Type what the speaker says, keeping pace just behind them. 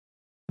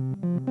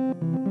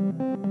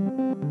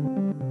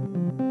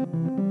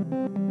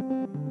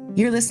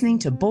You're listening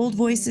to Bold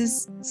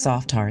Voices,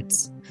 Soft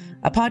Hearts,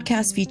 a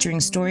podcast featuring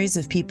stories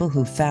of people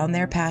who found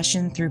their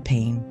passion through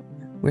pain.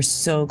 We're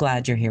so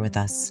glad you're here with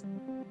us.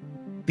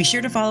 Be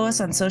sure to follow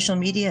us on social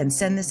media and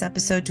send this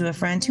episode to a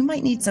friend who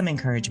might need some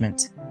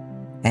encouragement.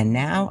 And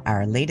now,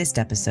 our latest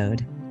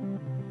episode.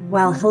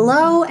 Well,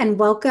 hello and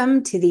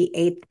welcome to the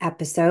 8th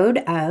episode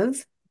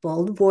of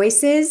Bold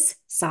Voices,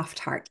 Soft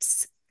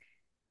Hearts.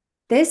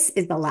 This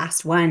is the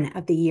last one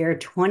of the year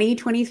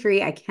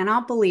 2023. I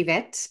cannot believe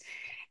it.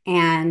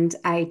 And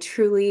I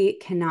truly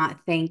cannot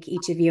thank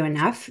each of you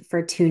enough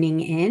for tuning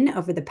in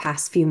over the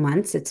past few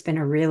months. It's been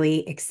a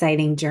really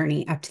exciting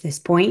journey up to this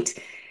point,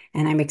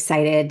 and I'm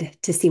excited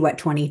to see what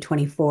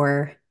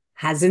 2024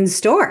 has in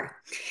store.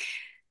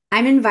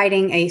 I'm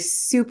inviting a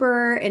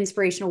super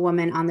inspirational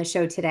woman on the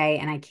show today,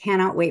 and I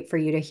cannot wait for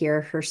you to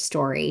hear her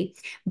story.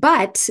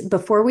 But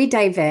before we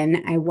dive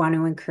in, I want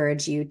to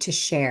encourage you to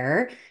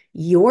share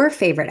your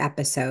favorite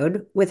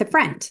episode with a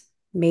friend.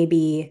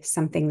 Maybe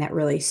something that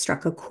really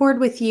struck a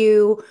chord with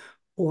you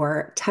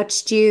or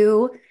touched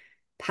you.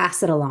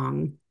 Pass it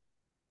along.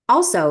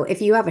 Also, if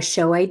you have a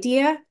show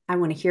idea, I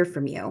want to hear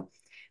from you.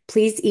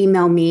 Please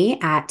email me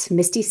at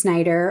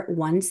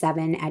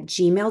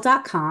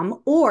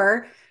mistysnyder17@gmail.com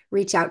or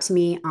reach out to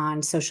me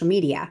on social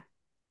media.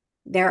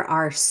 There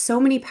are so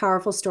many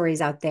powerful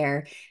stories out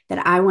there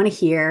that I want to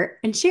hear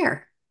and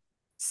share.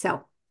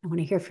 So I want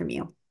to hear from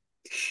you.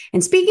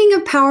 And speaking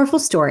of powerful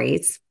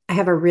stories, I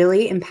have a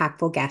really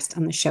impactful guest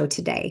on the show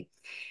today.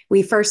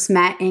 We first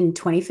met in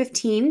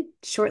 2015,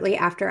 shortly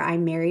after I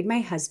married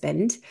my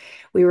husband.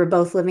 We were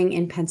both living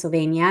in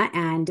Pennsylvania,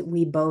 and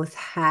we both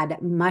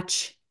had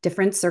much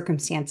different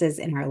circumstances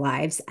in our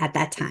lives at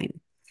that time.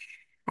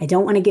 I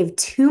don't want to give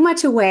too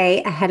much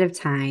away ahead of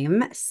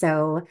time,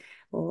 so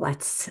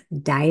let's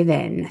dive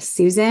in.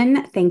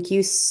 Susan, thank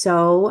you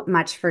so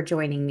much for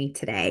joining me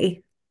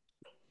today.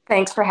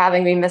 Thanks for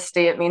having me,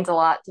 Misty. It means a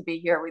lot to be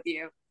here with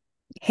you.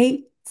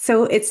 Hey,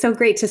 so it's so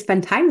great to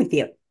spend time with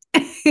you.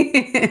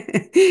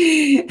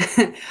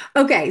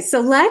 Okay,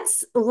 so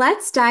let's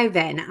dive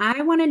in.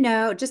 I want to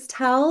know, just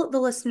tell the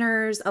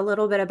listeners a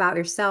little bit about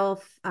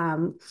yourself,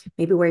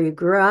 maybe where you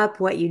grew up,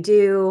 what you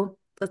do.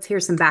 Let's hear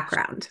some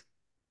background.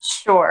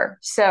 Sure.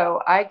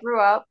 So I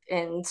grew up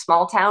in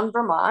small town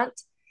Vermont,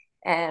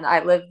 and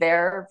I lived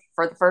there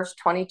for the first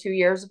 22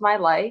 years of my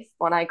life.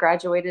 When I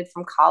graduated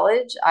from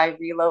college, I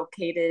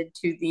relocated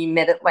to the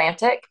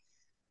Mid-Atlantic,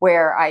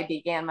 where I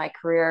began my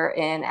career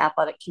in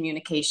athletic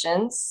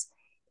communications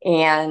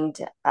and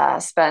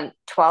spent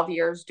 12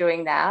 years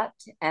doing that.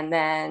 And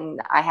then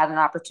I had an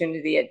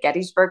opportunity at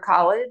Gettysburg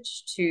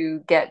College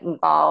to get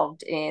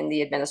involved in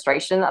the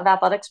administration of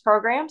athletics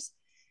programs,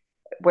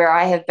 where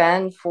I have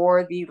been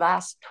for the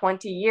last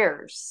 20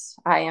 years.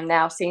 I am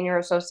now Senior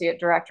Associate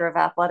Director of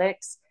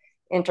Athletics,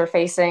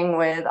 interfacing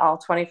with all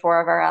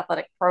 24 of our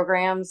athletic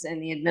programs in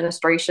the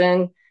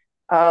administration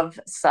of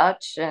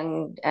such,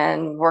 and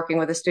working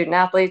with the student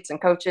athletes and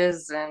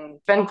coaches, and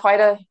it's been quite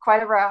a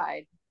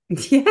ride.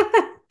 Yeah.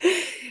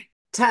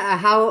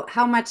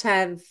 How much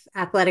have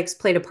athletics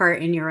played a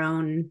part in your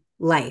own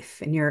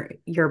life and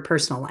your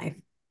personal life?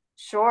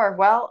 Sure.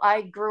 Well,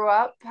 I grew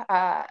up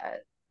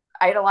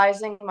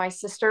idolizing my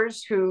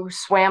sisters who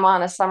swam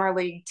on a summer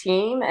league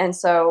team. And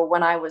so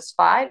when I was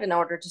 5, in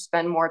order to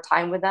spend more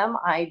time with them,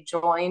 I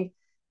joined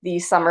the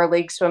summer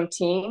league swim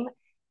team.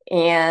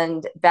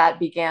 And that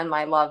began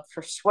my love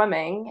for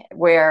swimming,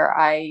 where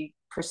I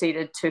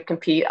proceeded to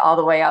compete all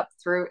the way up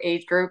through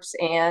age groups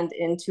and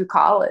into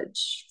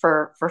college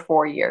for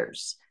 4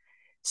 years.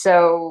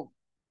 So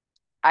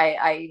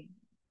I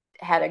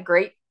had a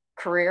great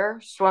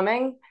career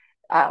swimming,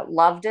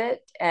 loved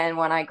it. And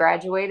when I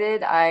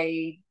graduated,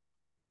 I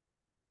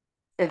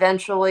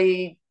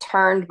eventually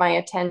turned my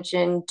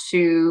attention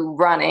to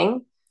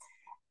running,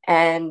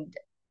 and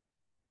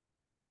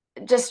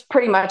just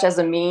pretty much as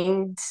a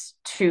means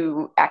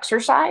to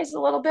exercise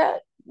a little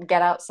bit,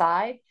 get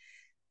outside.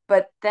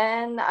 But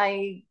then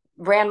I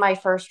ran my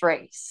first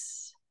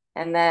race,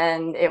 and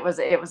then it was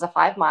a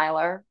 5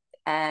 miler,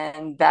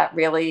 and that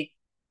really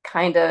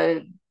kind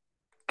of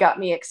got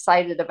me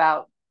excited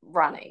about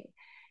running.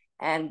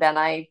 And then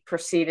I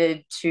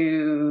proceeded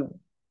to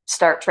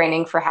start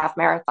training for half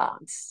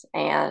marathons,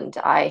 and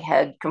I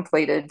had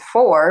completed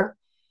 4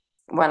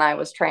 when I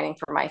was training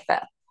for my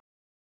 5th.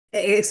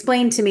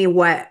 Explain to me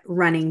what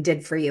running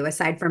did for you,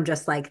 aside from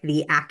just like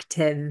the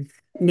active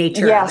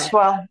nature of Yes, it.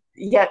 well,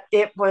 yeah,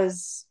 it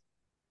was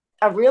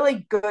a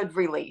really good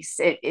release.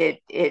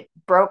 It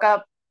broke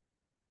up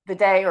the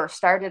day, or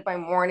started my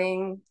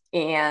morning,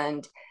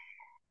 and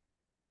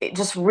it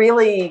just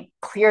really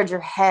cleared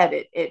your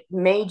head. It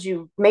made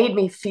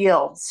me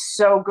feel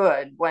so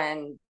good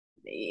when,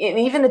 and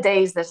even the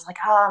days that's like,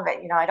 oh,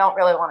 I don't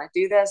really want to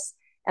do this,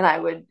 and I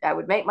would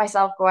make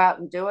myself go out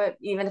and do it,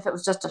 even if it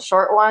was just a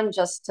short one,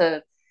 just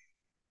to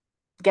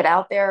get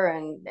out there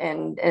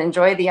and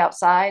enjoy the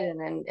outside,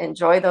 and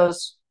enjoy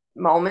those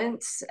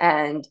moments.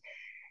 And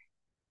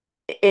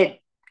it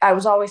I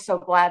was always so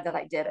glad that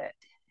I did it.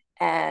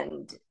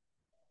 And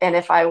And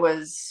if I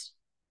was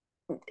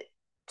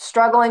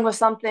struggling with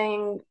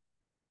something,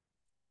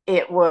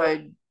 I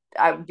would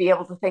be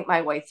able to think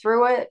my way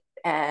through it.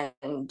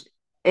 And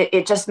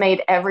it just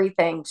made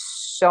everything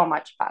so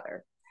much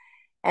better.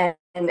 And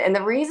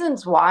the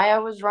reasons why I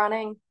was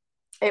running,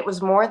 it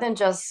was more than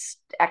just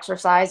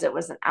exercise. It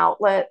was an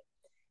outlet.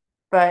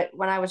 But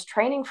when I was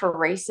training for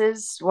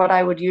races, what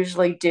I would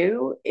usually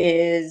do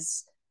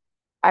is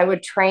I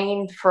would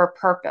train for a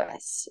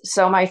purpose.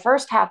 So my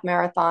first half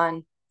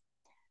marathon,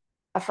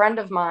 a friend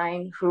of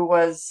mine who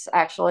was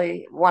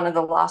actually one of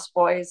the lost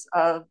boys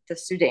of the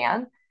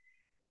Sudan,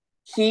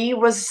 he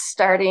was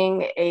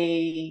starting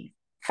a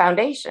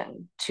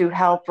foundation to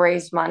help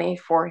raise money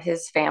for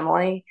his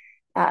family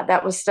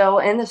that was still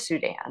in the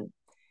Sudan.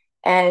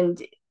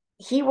 And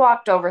he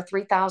walked over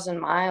 3,000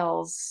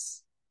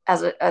 miles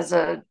as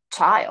a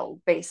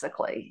child,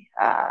 basically.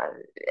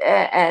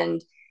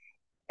 And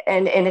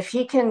if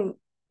he can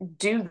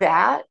do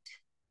that,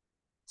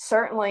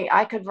 certainly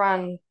I could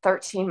run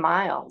 13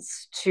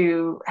 miles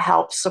to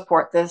help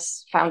support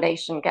this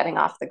foundation getting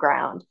off the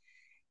ground.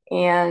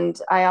 And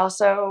I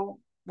also,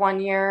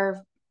 one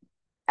year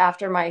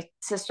after my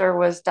sister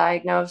was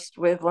diagnosed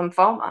with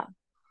lymphoma,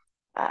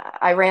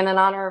 I ran in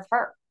honor of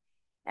her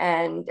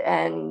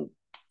and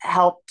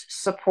helped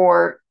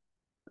support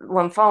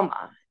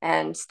lymphoma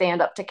and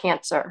stand up to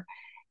cancer.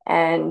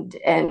 And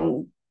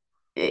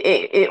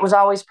it was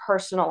always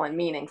personal and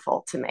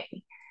meaningful to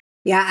me.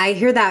 Yeah, I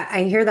hear that.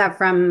 I hear that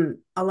from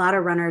a lot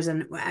of runners.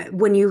 And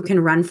when you can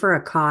run for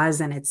a cause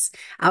and it's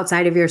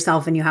outside of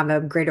yourself and you have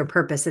a greater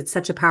purpose, it's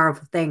such a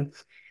powerful thing.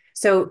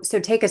 So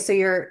take us. So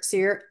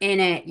you're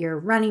in it. You're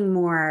running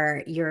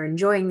more. You're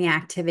enjoying the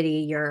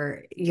activity.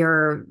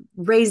 You're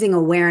raising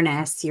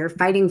awareness. You're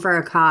fighting for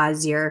a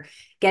cause. You're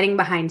getting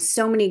behind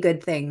so many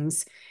good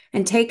things.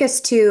 And take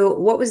us to,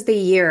 what was the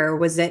year?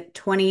 Was it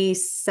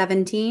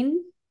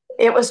 2017?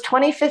 It was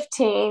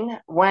 2015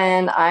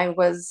 when I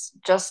was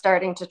just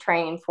starting to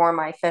train for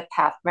my fifth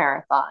half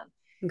marathon.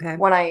 Okay.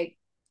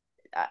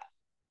 Uh,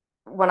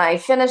 when I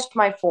finished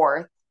my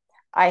fourth,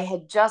 I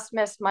had just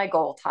missed my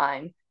goal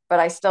time, but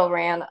I still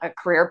ran a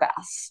career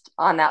best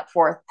on that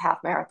fourth half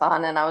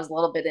marathon, and I was a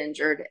little bit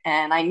injured,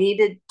 and I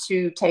needed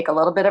to take a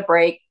little bit of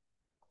break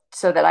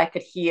so that I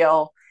could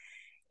heal.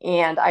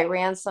 And I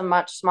ran some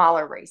much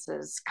smaller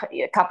races,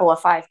 a couple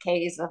of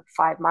 5Ks, a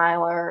 5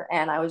 miler,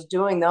 and I was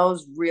doing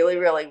those really,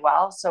 really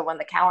well. So when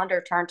the calendar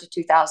turned to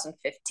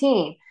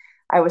 2015,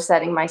 I was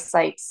setting my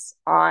sights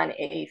on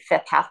a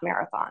fifth half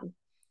marathon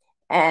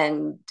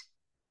and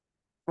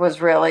was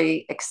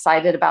really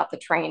excited about the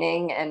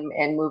training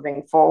and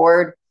moving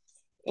forward.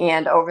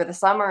 And over the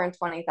summer in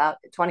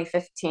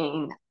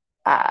 2015,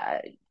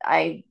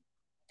 I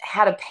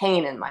had a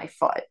pain in my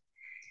foot,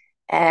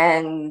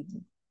 and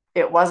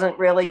it wasn't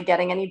really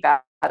getting any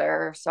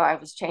better. So I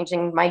was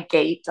changing my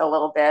gait a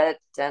little bit,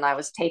 and I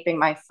was taping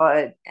my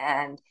foot.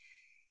 And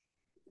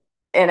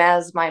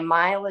as my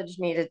mileage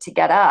needed to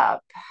get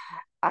up,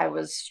 I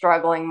was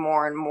struggling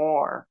more and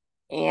more.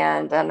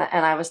 And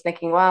I was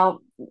thinking,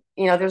 well,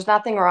 there's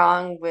nothing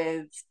wrong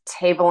with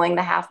tabling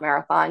the half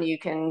marathon. You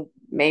can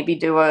maybe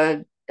do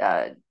a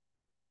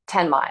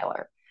 10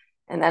 miler.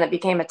 And then it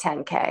became a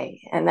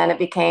 10K. And then it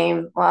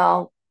became,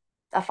 well,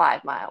 a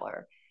 5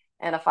 miler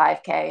and a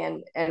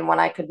 5K. And when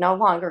I could no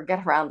longer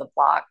get around the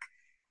block,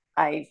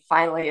 I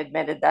finally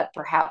admitted that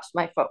perhaps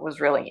my foot was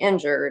really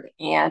injured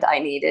and I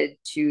needed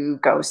to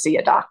go see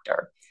a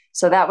doctor.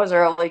 So that was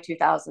early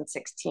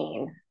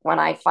 2016 when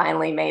I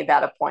finally made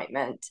that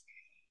appointment.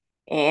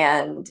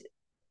 And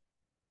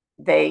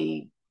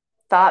they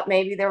thought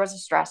maybe there was a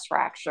stress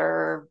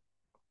fracture.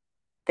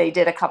 They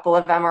did a couple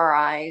of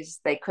MRIs.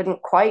 They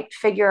couldn't quite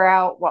figure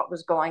out what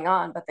was going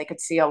on, but they could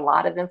see a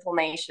lot of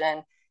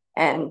inflammation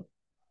and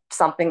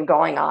something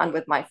going on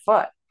with my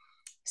foot.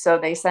 So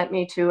they sent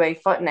me to a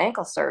foot and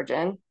ankle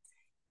surgeon.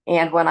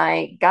 And when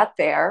I got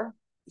there,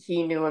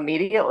 he knew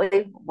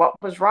immediately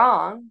what was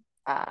wrong.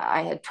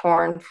 I had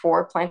torn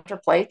 4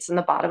 plantar plates in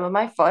the bottom of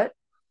my foot.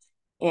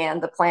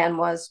 And the plan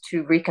was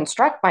to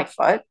reconstruct my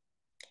foot.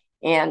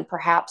 And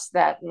perhaps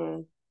that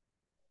in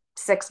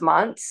 6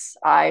 months,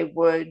 I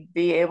would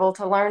be able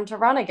to learn to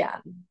run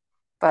again.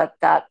 But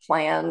that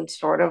plan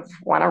sort of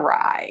went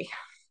awry.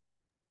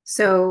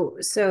 So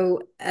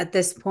at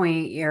this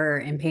point, you're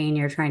in pain,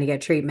 you're trying to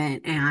get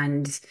treatment,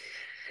 and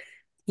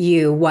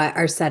you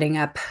are setting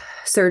up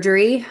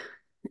surgery.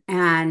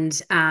 And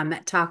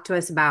talk to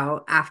us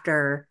about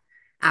after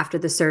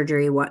the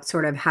surgery, what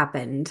sort of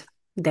happened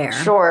there.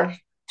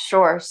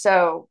 Sure.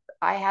 So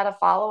I had a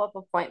follow-up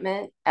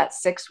appointment at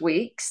 6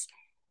 weeks,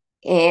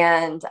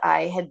 and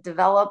I had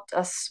developed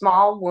a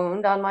small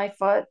wound on my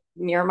foot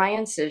near my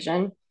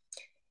incision,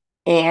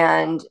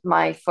 and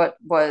my foot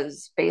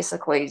was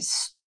basically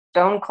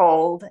stone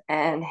cold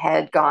and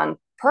had gone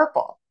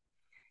purple.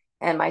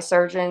 And my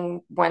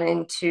surgeon went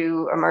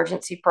into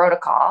emergency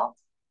protocol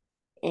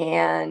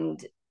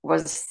and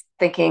was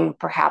thinking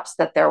perhaps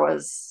that there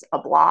was a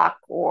block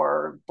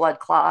or blood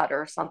clot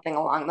or something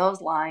along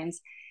those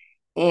lines.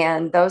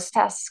 And those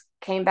tests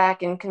came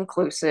back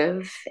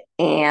inconclusive,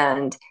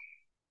 and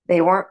They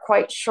weren't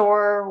quite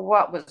sure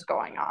what was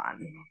going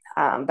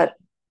on, but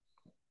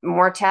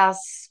more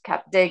tests,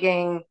 kept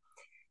digging,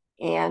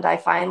 and I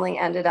finally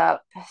ended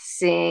up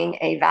seeing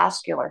a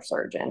vascular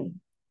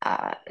surgeon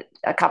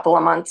a couple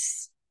of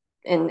months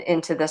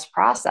into this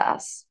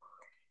process.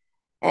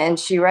 And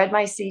she read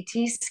my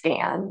CT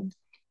scan,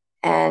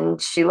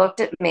 and she looked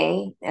at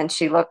me, and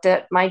she looked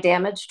at my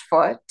damaged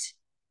foot,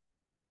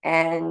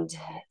 and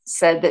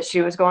said that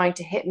she was going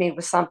to hit me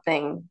with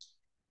something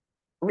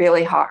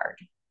really hard.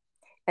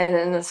 And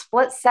in a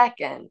split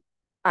second,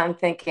 I'm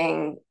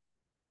thinking,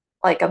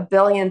 like, a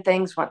billion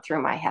things went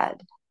through my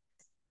head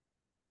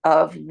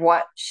of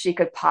what she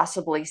could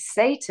possibly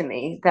say to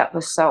me that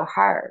was so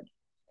hard.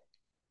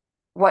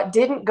 What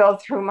didn't go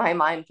through my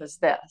mind was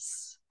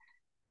this.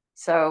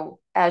 So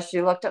as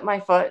she looked at my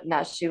foot and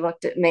as she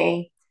looked at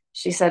me,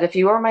 she said, if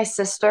you were my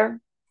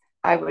sister,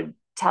 I would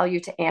tell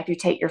you to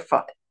amputate your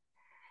foot,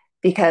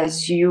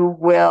 because you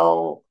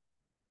will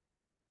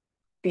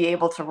be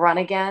able to run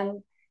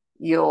again.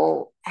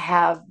 You'll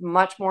have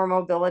much more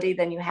mobility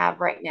than you have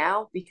right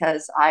now,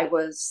 because I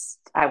was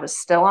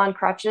still on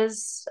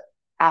crutches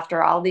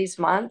after all these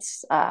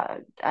months.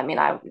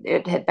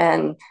 It had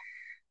been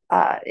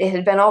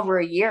over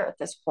a year at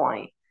this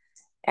point,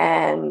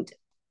 and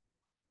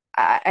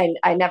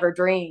I never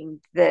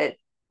dreamed that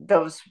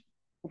those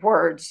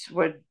words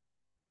would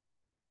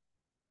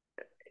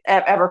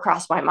ever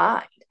cross my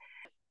mind.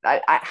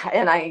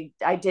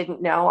 I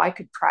didn't know I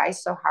could cry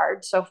so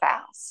hard so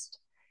fast.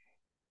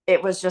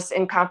 It was just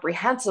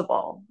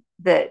incomprehensible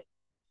that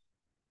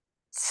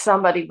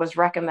somebody was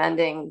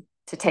recommending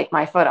to take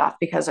my foot off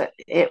because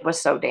it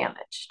was so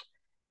damaged.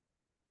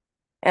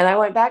 And I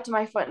went back to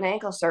my foot and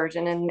ankle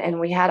surgeon, and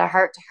we had a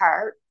heart to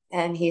heart.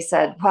 And he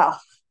said, well,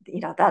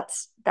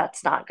 that's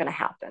not going to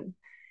happen.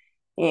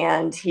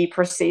 And he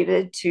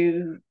proceeded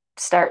to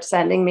start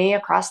sending me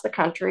across the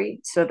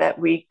country so that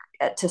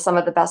to some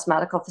of the best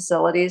medical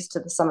facilities,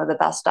 to some of the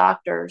best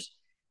doctors,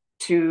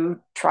 to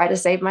try to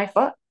save my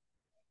foot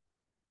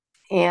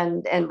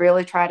and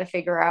really try to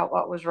figure out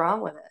what was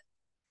wrong with it.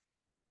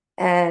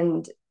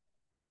 And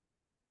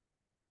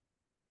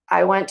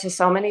I went to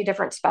so many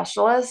different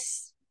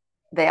specialists.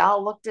 They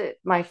all looked at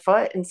my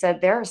foot and said,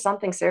 there is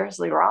something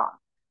seriously wrong.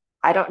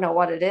 I don't know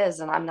what it is,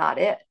 and I'm not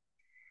it.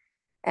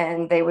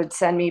 And they would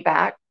send me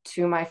back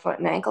to my foot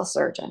and ankle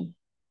surgeon.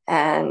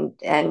 And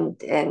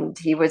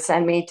he would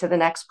send me to the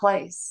next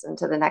place and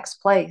to the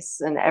next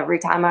place. And every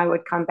time I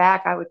would come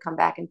back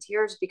in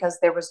tears, because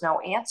there was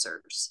no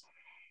answers.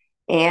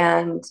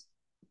 And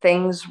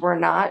things were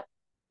not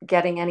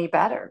getting any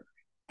better.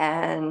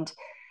 And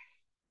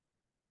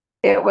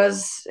it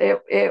was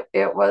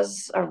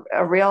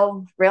a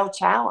real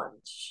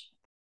challenge.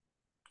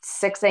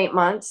 6-8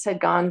 months had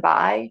gone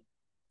by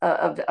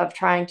of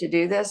trying to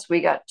do this.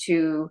 We got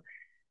to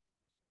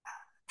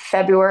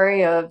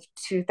February of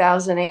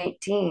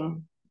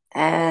 2018,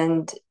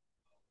 and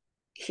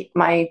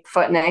my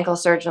foot and ankle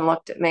surgeon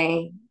looked at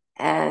me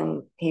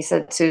and he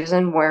said,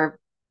 Susan, we're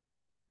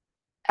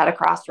at a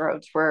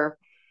crossroads. We're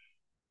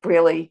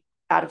really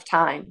out of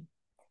time.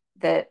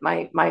 That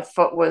my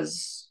foot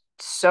was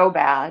so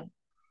bad,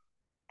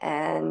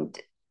 and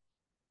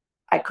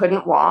I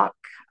couldn't walk.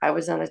 I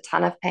was in a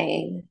ton of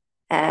pain,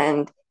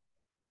 and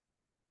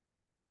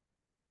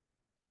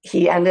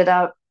we ended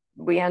up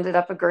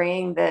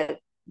agreeing that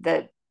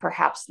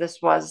perhaps this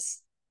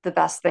was the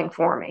best thing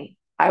for me.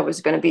 I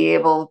was going to be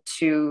able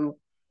to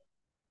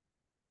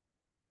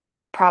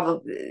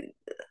probably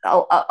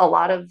a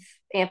lot of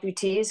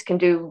amputees can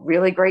do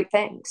really great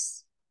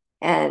things.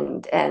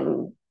 And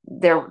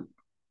there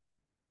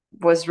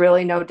was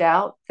really no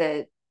doubt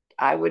that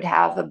I would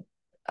have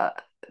a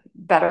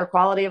better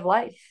quality of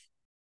life.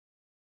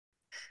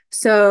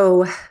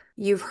 So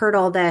you've heard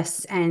all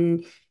this,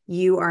 and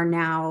you are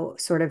now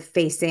sort of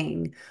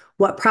facing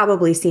what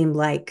probably seemed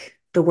like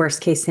the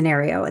worst case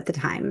scenario at the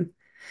time.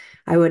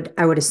 I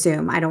would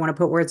assume. I don't want to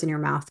put words in your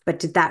mouth, but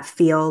did that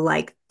feel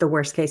like the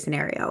worst case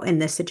scenario in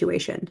this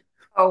situation?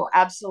 Oh,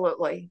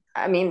 absolutely.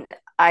 I mean,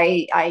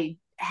 I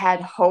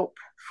had hope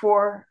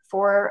for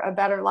a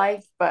better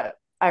life, but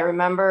I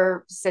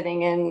remember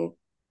sitting in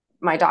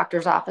my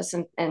doctor's office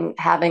and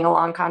having a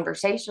long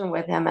conversation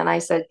with him. And I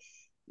said,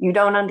 you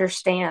don't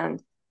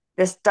understand.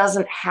 This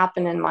doesn't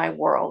happen in my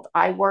world.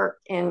 I work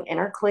in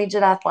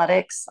intercollegiate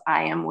athletics.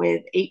 I am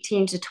with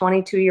 18 to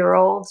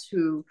 22-year-olds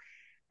who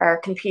are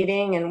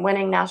competing and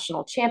winning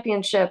national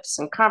championships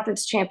and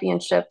conference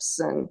championships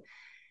and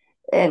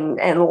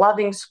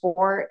loving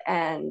sport.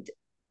 And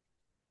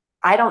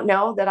I don't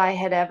know that I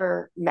had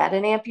ever met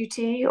an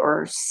amputee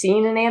or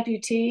seen an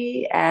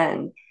amputee.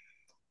 And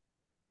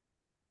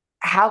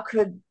how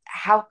could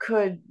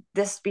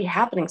this be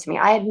happening to me?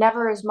 I had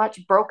never as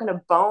much broken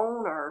a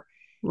bone, or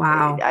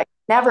Wow. I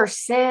never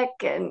sick,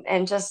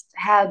 and just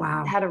had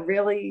a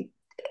really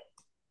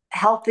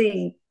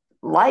healthy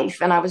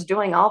life, and I was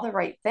doing all the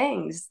right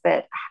things.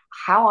 That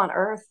how on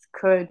earth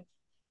could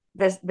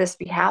this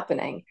be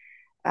happening?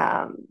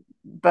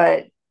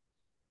 But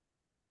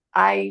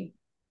I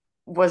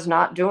was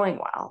not doing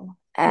well,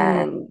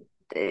 and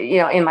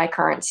in my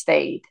current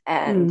state.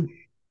 And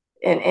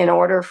in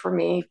order for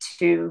me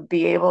to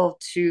be able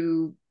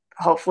to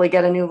hopefully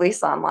get a new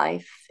lease on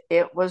life,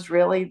 it was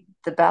really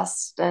the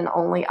best and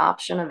only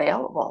option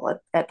available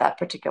at that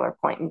particular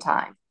point in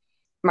time.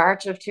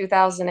 March of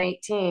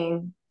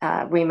 2018,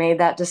 we made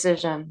that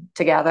decision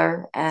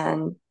together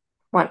and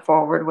went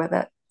forward with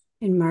it.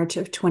 In March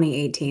of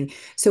 2018.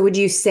 So would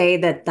you say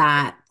that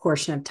that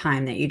portion of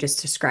time that you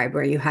just described,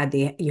 where you had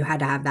to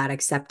have that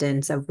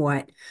acceptance of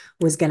what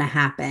was going to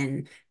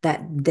happen,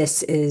 that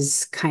this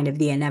is kind of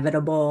the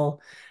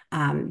inevitable,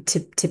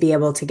 to be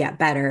able to get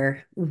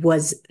better,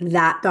 was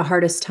that the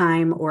hardest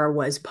time, or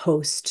was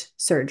post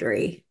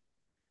surgery?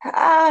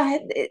 I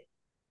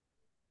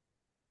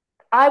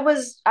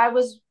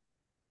was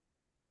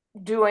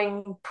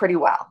doing pretty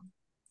well.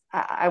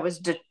 I was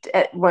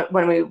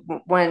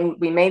when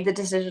we made the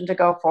decision to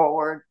go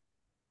forward,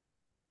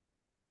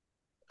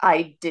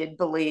 I did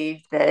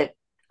believe that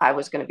I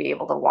was going to be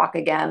able to walk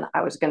again.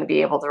 I was going to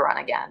be able to run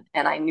again.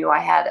 And I knew I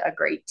had a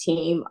great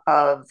team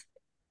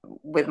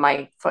with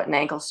my foot and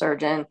ankle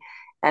surgeon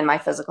and my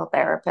physical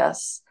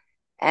therapists,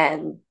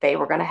 and they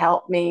were going to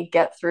help me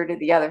get through to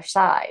the other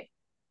side.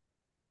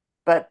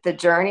 But the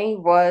journey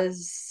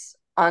was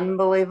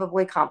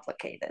unbelievably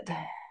complicated.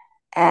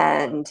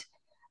 And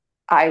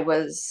I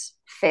was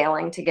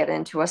failing to get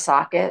into a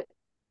socket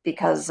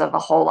because of a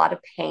whole lot of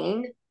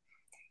pain.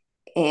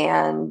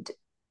 And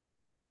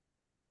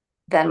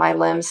then my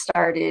limbs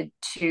started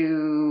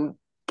to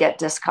get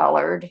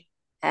discolored,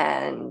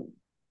 and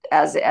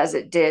as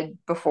it did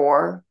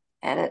before,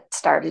 and it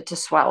started to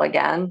swell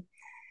again.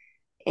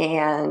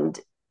 And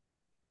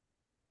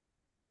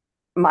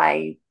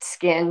my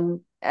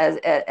skin,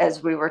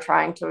 as we were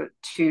trying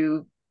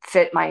to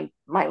fit my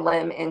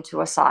limb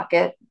into a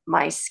socket,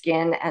 my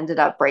skin ended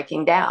up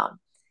breaking down.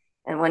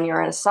 And when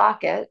you're in a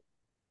socket,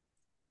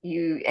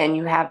 you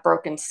have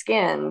broken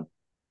skin,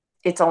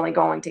 it's only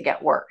going to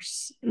get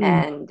worse.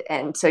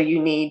 And so you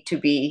need to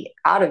be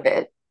out of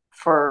it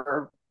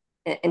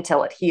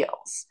until it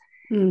heals.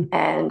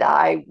 And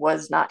I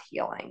was not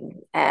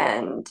healing.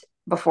 And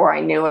before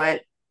I knew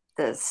it,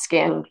 the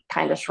skin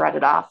kind of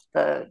shredded off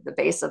the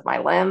base of my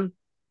limb,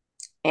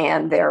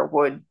 and there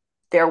would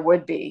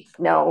be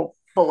no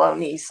below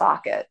knee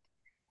socket.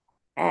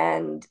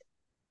 And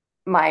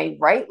my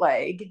right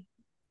leg,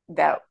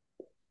 that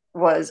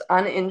was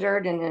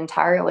uninjured and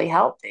entirely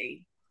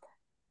healthy,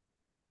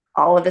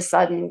 all of a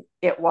sudden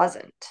it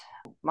wasn't.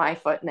 My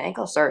foot and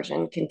ankle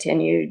surgeon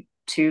continued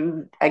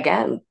to,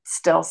 again,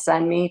 still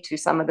send me to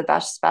some of the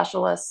best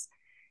specialists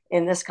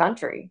in this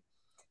country.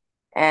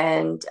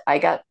 And I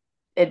got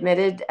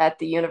admitted at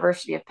the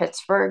University of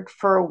Pittsburgh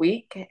for a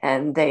week,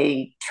 and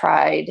they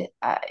tried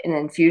an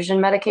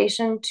infusion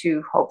medication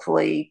to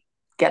hopefully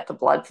get the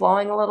blood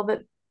flowing a little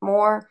bit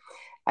more.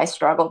 I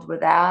struggled with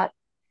that.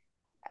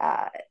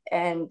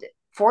 And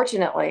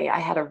fortunately, I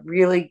had a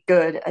really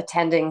good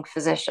attending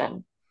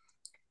physician,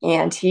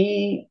 and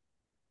he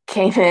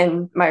came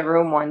in my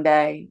room one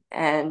day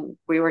and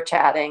we were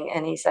chatting,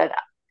 and he said,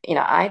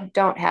 I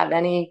don't have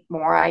any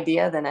more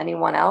idea than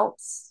anyone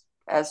else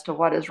as to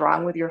what is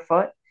wrong with your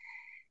foot,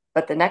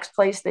 but the next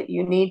place that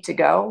you need to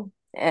go,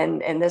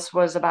 and this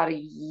was about a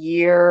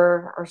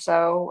year or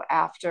so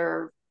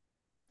after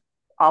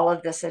all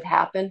of this had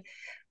happened,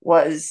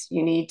 was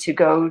you need to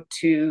go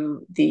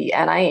to the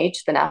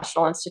NIH, the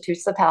National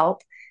Institutes of Health,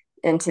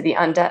 into the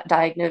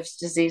Undiagnosed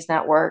Disease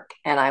Network,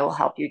 and I will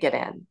help you get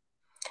in.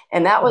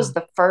 And that was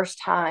the first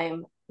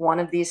time one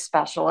of these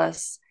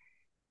specialists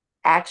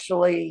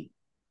actually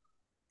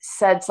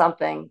said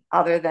something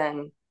other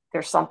than,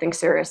 there's something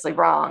seriously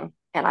wrong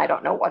and I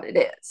don't know what it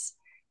is.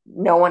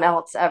 No one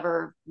else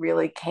ever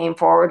really came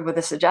forward with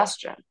a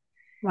suggestion.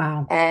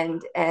 Wow.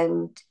 And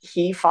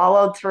he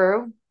followed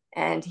through,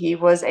 and he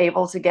was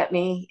able to get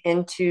me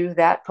into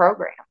that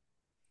program.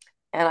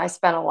 And I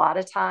spent a lot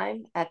of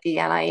time at the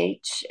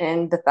NIH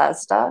in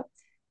Bethesda,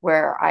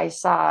 where I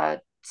saw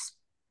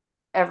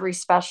every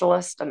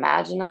specialist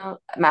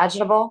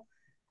imaginable.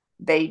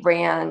 They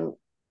ran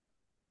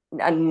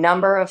a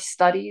number of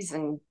studies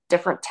and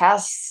different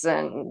tests,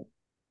 and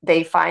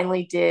they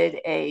finally did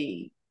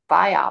a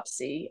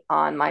biopsy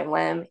on my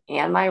limb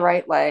and my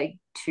right leg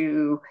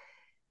to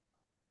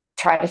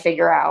try to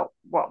figure out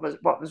what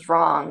was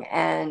wrong.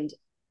 And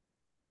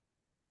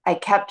I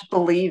kept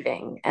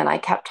believing and I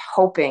kept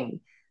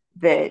hoping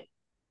that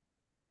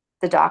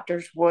the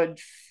doctors would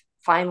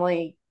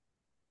finally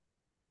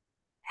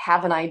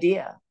have an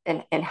idea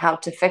and how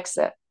to fix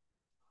it.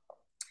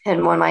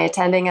 And when my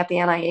attending at the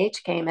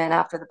NIH came in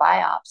after the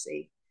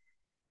biopsy,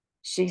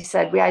 she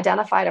said, we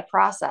identified a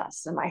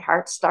process, and my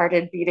heart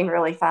started beating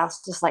really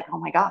fast, just like, oh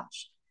my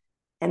gosh.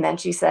 And then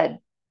she said,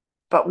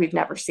 but we've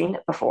never seen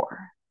it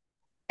before,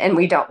 and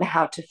we don't know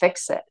how to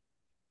fix it.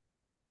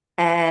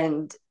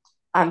 And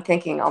I'm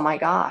thinking, oh my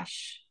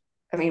gosh,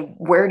 I mean,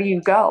 where do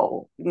you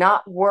go?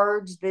 Not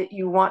words that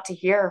you want to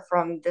hear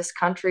from this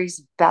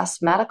country's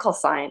best medical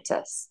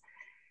scientists.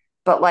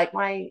 But like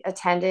my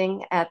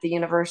attending at the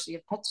University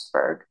of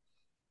Pittsburgh,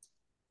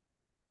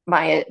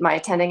 my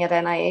attending at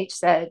NIH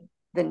said,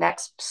 the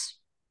next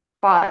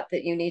spot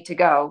that you need to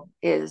go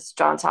is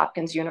Johns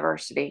Hopkins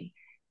University,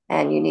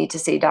 and you need to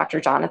see Dr.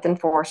 Jonathan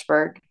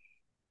Forsberg.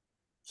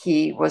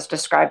 He was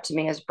described to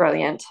me as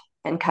brilliant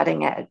and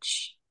cutting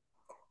edge.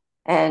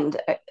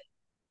 And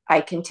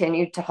I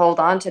continued to hold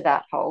on to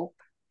that hope.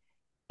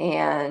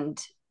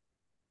 And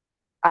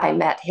I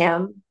met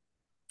him,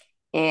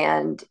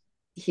 and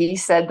he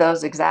said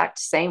those exact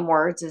same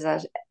words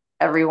as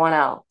everyone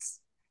else.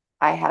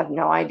 I have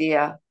no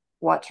idea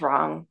what's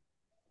wrong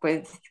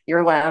with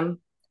your limb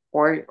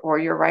or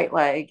your right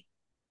leg,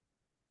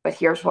 but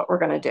here's what we're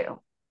going to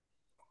do.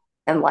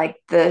 And like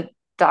the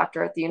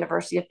doctor at the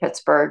University of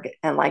Pittsburgh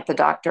and like the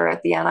doctor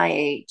at the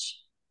NIH,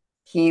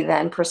 he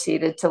then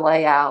proceeded to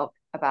lay out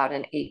about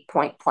an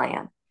 8-point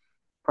plan.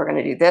 We're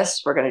going to do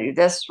this, we're going to do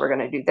this, we're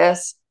going to do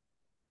this.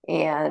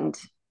 And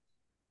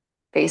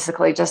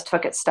basically just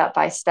took it step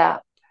by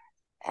step.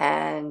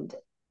 And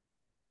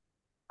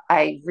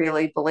I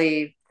really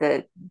believed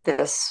that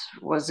this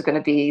was going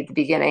to be the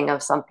beginning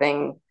of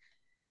something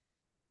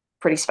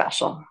pretty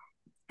special.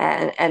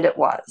 And it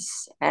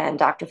was. And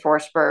Dr.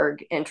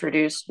 Forsberg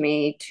introduced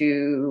me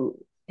to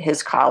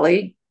his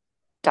colleague,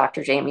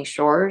 Dr. Jamie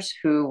Shores,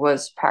 who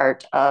was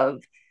part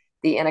of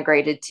the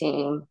integrated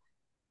team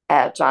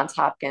at Johns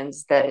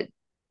Hopkins that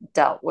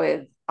dealt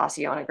with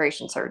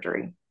osseointegration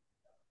surgery.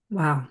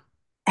 Wow.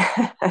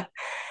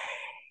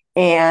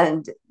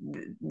 And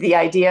the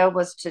idea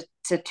was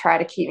to try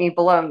to keep me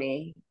below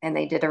knee, and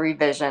they did a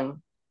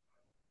revision.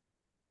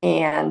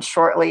 And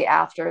shortly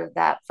after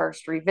that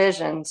first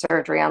revision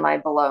surgery on my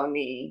below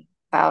knee,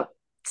 about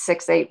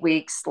 6-8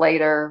 weeks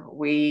later,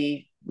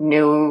 we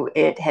knew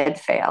it had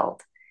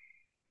failed.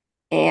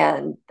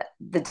 And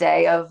the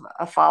day of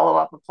a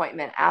follow-up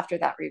appointment after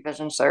that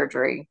revision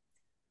surgery,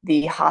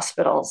 the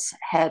hospitals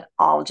had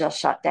all just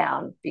shut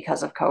down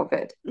because of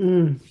COVID.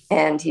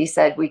 And he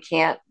said, we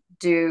can't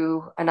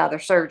do another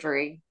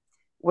surgery,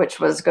 which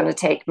was going to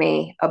take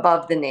me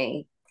above the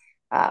knee,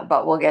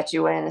 but we'll get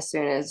you in as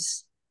soon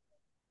as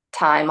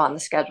time on the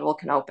schedule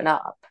can open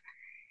up.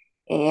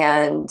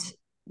 And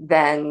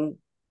then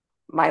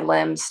my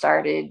limbs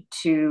started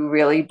to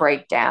really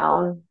break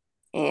down,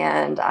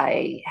 and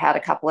I had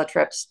a couple of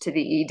trips to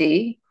the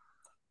ED,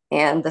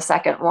 and the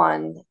second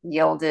one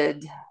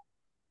yielded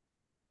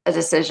a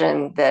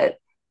decision that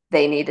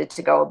they needed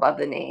to go above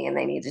the knee, and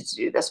they needed to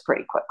do this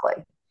pretty quickly.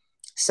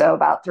 So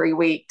about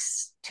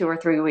 2 or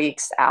 3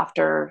 weeks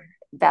after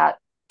that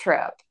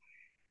trip,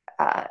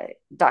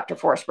 Dr.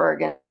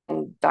 Forsberg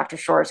and Dr.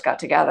 Shores got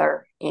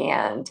together,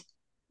 and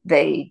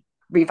they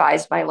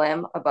revised my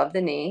limb above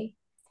the knee.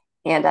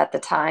 And at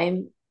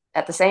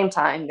the same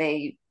time,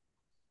 they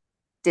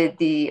did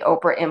the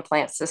OPRA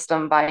Implant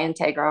System by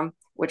Integrum,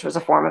 which was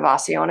a form of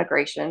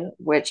osseointegration,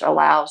 which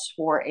allows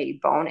for a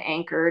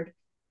bone-anchored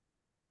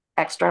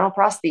external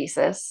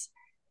prosthesis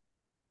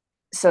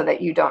so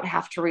that you don't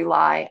have to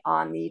rely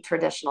on the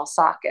traditional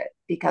socket,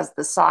 because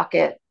the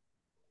socket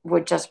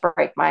would just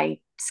break my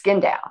skin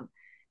down.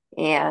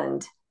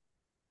 And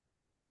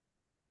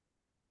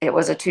it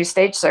was a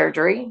 2-stage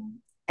surgery,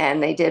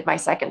 and they did my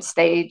second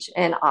stage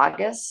in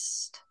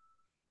August.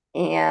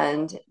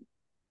 And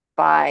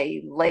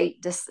by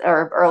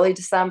early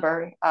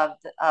December of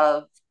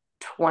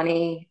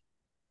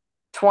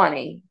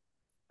 2020,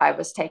 I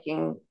was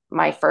taking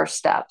my first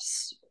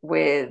steps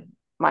with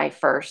my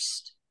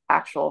first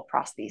actual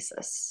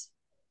prosthesis.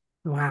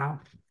 Wow.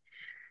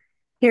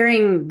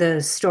 Hearing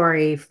the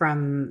story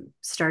from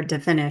start to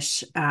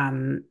finish,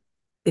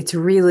 it's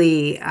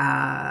really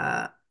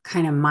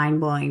kind of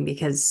mind-blowing,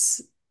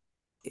 because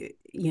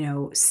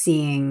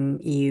seeing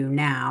you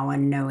now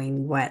and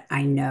knowing what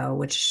I know,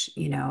 which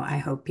I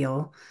hope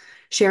you'll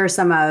share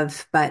some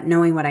of, but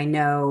knowing what I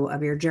know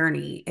of your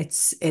journey,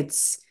 it's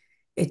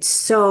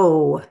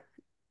so,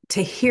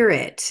 to hear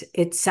it's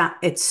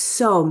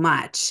so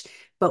much,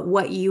 but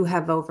what you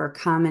have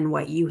overcome and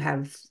what you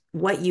have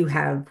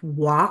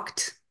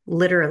walked,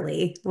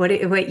 literally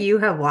what you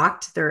have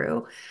walked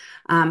through,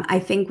 I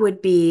think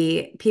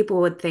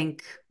people would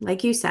think,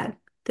 like you said,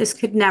 this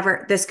could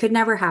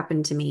never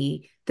happen to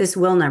me. This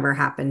will never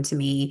happen to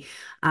me.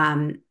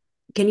 Can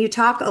you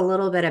talk a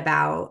little bit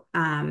about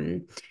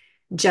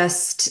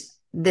just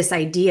this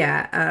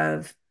idea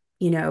of,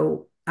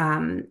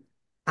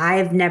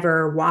 I've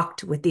never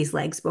walked with these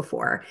legs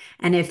before,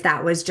 and if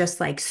that was just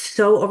like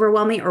so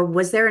overwhelming, or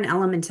was there an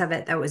element of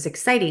it that was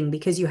exciting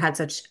because you had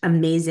such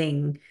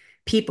amazing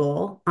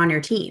people on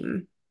your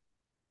team?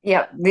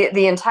 Yeah,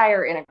 the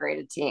entire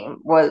integrated team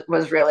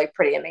was really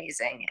pretty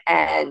amazing.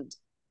 And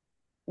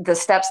the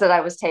steps that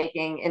I was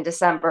taking in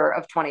December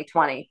of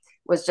 2020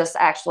 was just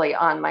actually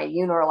on my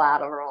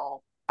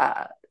unilateral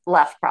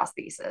left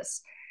prosthesis.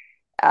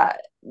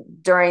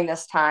 During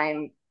this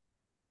time,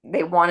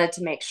 they wanted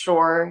to make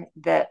sure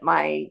that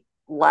my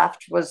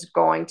left was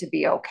going to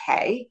be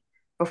okay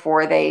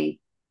before they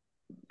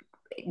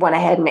went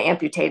ahead and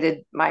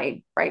amputated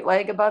my right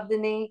leg above the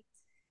knee.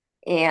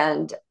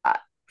 And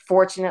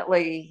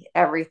fortunately,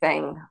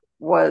 everything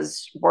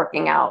was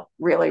working out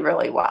really,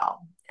 really well.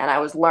 And I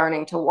was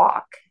learning to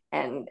walk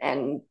and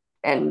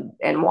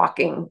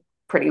walking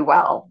pretty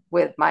well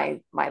with my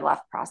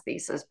left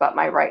prosthesis, but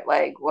my right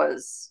leg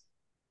was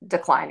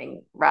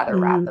declining rather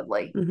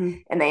rapidly.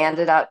 And they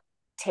ended up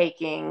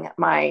taking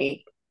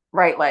my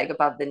right leg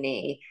above the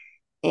knee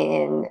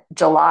in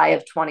July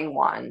of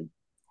 21.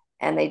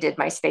 And they did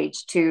my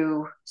stage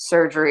 2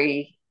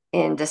 surgery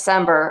in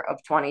December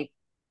of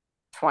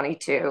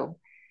 2022.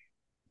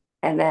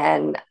 And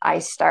then I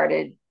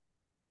started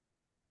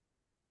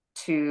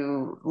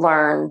to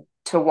learn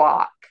to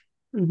walk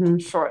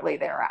shortly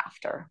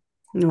thereafter.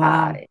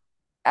 Wow.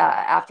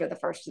 After the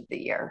first of the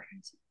year.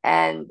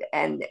 And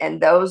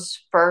those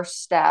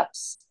first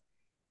steps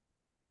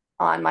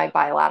on my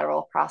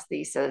bilateral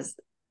prosthesis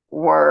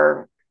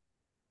were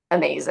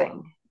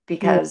amazing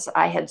because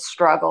I had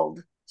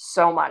struggled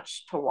so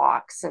much to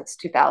walk since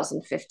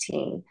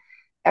 2015.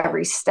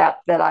 Every step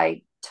that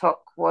I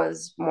took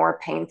was more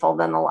painful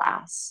than the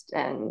last.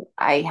 And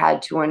I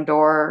had to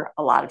endure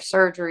a lot of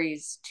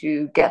surgeries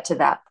to get to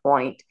that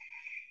point.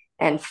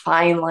 And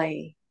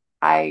finally,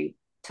 I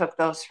took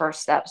those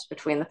first steps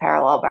between the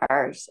parallel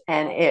bars,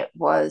 and it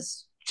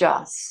was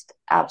just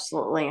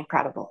absolutely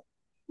incredible.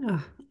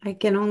 Oh, I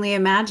can only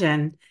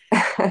imagine.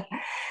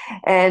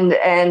 and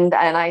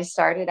I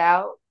started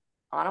out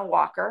on a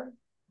walker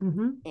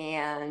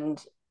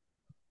and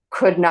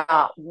could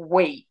not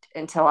wait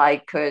until I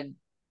could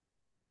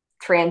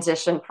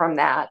transition from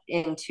that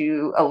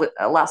into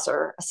a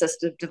lesser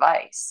assistive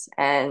device.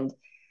 And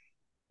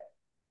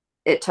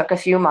it took a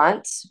few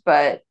months,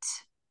 but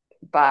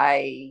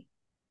by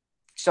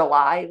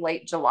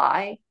late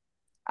July,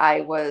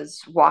 I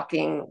was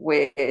walking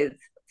with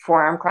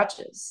forearm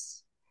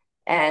crutches.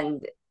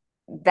 And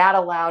that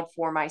allowed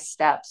for my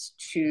steps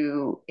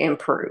to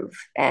improve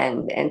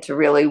and to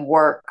really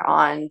work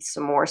on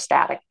some more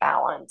static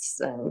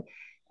balance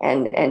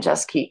and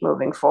just keep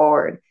moving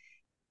forward.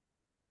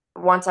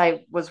 Once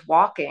I was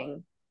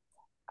walking,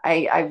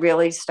 I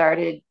really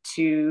started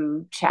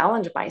to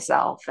challenge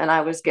myself, and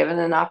I was given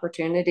an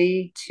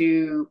opportunity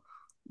to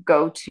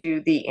go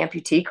to the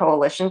Amputee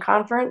Coalition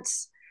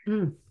Conference.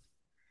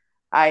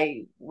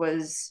 I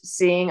was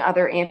seeing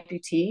other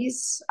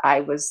amputees.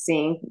 I was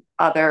seeing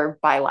other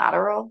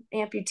bilateral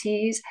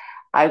amputees.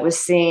 I was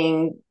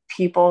seeing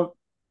people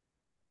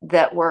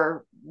that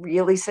were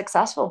really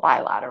successful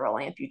bilateral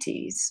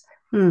amputees.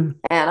 And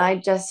I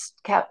just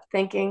kept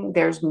thinking,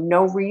 there's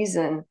no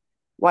reason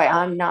why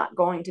I'm not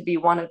going to be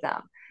one of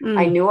them.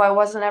 I knew I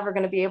wasn't ever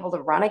going to be able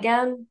to run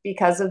again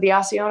because of the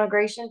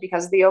osseointegration,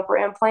 because of the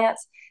OPRA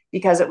implants,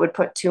 because it would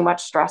put too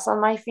much stress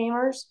on my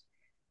femurs.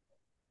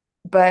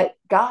 But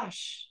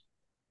gosh,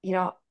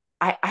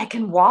 I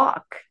can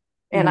walk,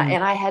 and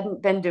I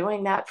hadn't been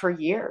doing that for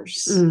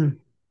years.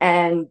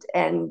 And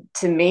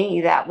to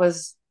me, that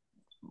was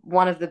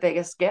one of the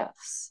biggest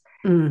gifts.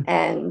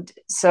 And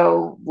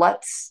so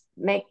let's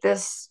make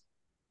this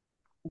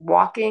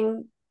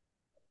walking,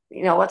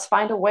 let's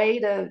find a way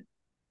to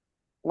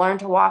learn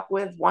to walk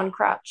with one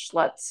crutch.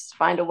 Let's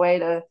find a way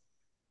to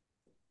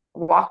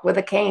walk with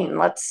a cane.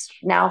 Let's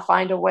now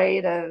find a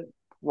way to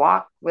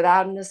walk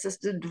without an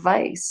assisted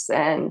device.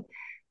 And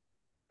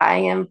I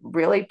am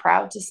really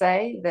proud to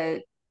say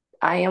that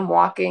I am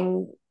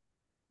walking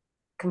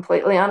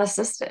completely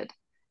unassisted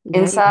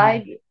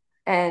inside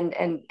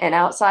and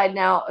outside.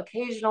 Now,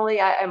 occasionally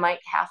I might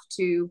have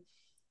to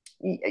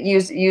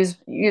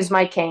use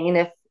my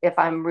cane if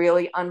I'm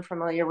really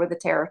unfamiliar with the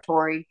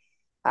territory.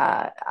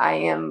 I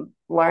am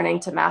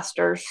learning to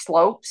master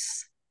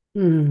slopes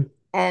and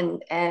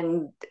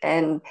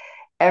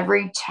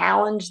every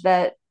challenge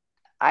that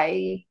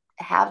I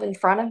have in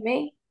front of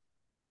me,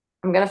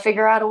 I'm going to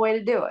figure out a way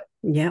to do it.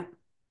 Yep.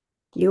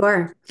 You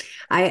are.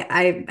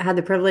 I had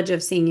the privilege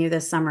of seeing you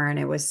this summer, and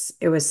it was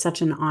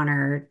such an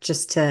honor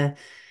just to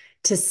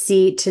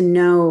see, to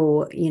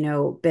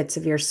know, bits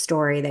of your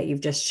story that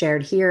you've just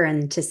shared here,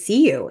 and to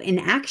see you in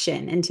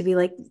action and to be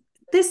like,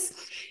 this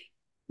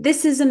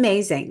is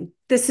amazing.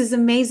 This is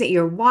amazing.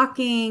 You're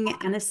walking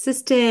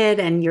unassisted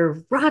and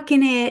you're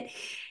rocking it.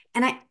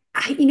 And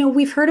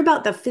we've heard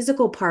about the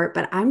physical part,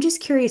 but I'm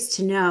just curious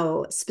to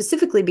know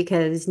specifically,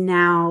 because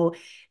now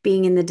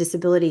being in the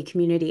disability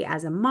community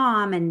as a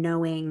mom and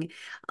knowing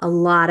a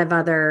lot of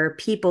other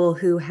people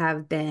who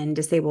have been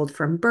disabled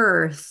from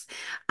birth,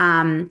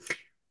 talk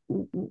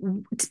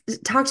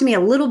to me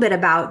a little bit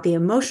about the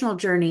emotional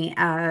journey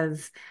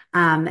of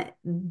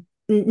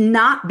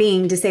not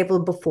being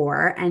disabled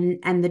before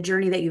and the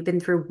journey that you've been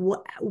through.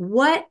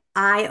 What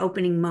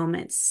eye-opening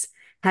moments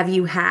have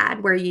you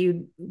had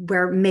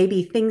where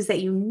maybe things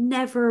that you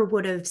never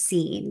would have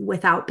seen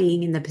without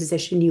being in the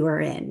position you are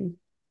in?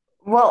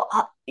 Well,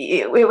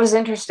 it was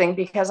interesting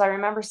because I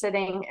remember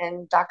sitting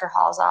in Dr.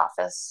 Hall's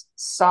office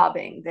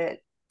sobbing,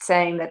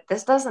 saying that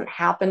this doesn't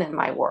happen in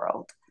my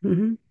world.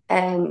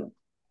 And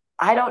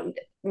I don't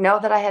know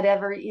that I had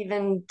ever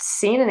even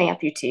seen an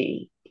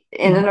amputee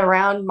in and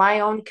around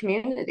my own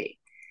community.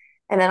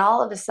 And then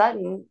all of a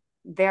sudden,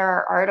 there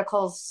are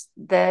articles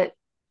that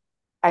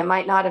I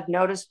might not have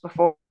noticed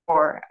before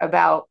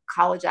about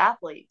college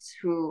athletes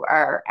who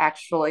are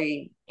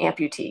actually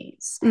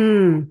amputees.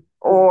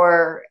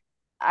 Or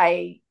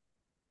I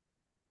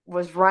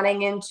was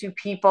running into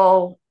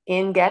people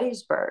in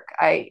Gettysburg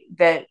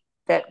that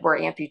were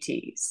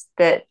amputees,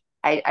 that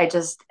I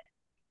just,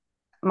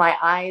 my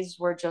eyes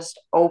were just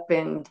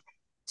opened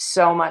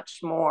so much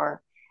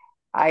more.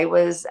 I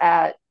was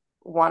at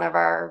one of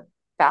our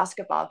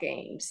basketball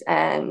games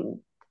and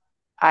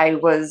I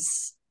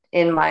was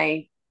in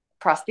my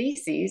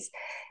prostheses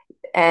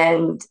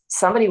and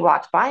somebody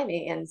walked by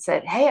me and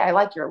said, "Hey, I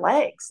like your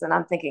legs." And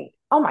I'm thinking,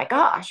 "Oh my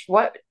gosh,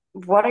 what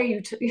are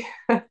you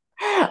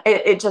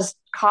it just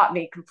caught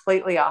me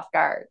completely off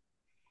guard.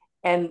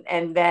 And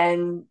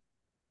then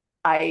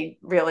I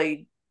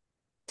really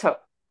took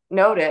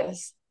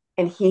notice,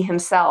 and he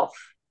himself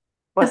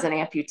was an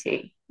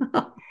amputee.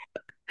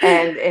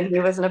 And he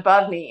was an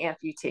above knee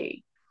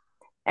amputee.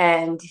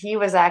 And he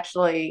was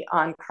actually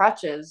on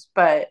crutches,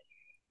 but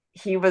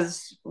he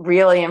was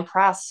really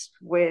impressed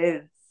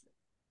with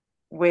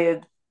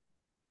the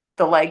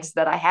legs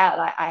that I had.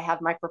 I have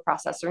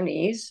microprocessor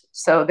knees,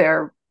 so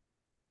they're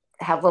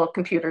have little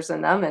computers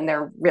in them, and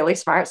they're really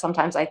smart.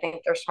 Sometimes I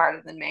think they're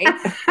smarter than me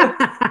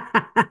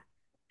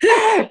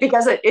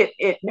because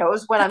it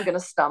knows when I'm going to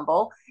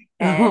stumble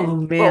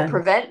and will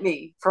prevent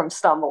me from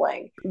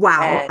stumbling.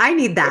 Wow, And I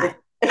need that.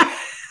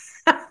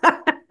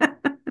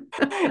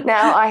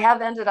 Now, I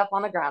have ended up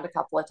on the ground a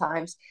couple of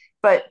times,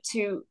 but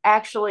to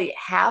actually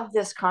have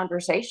this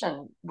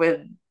conversation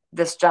with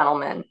this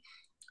gentleman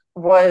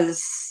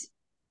was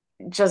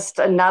just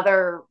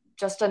another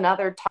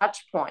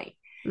touch point.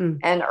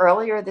 And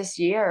earlier this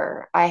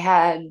year, I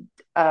had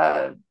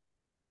a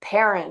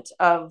parent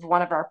of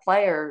one of our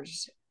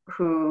players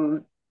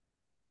who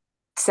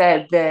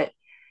said that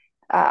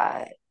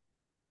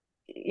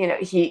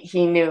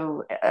he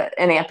knew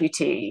an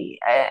amputee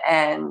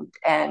and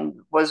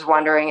was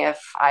wondering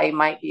if I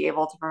might be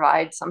able to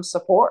provide some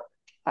support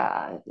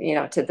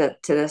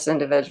to this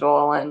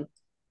individual. And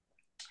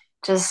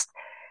just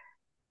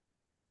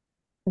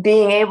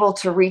being able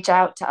to reach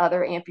out to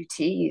other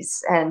amputees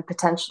and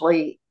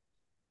potentially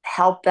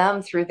help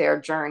them through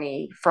their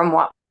journey from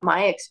what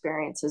my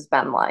experience has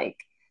been like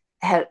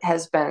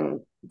has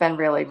been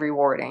really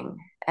rewarding.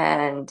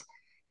 And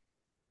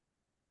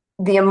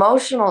the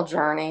emotional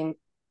journey,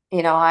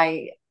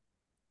 I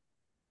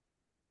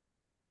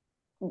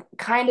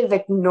kind of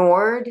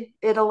ignored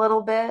it a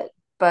little bit,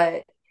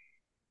 but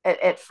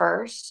at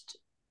first,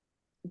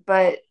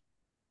 but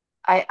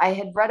I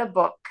had read a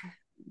book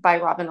by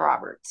Robin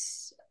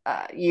Roberts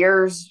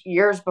years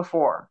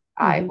before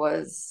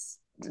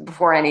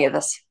before any of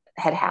this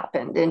had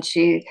happened. And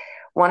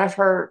one of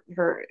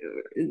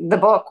the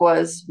book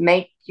was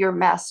make your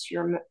mess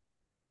your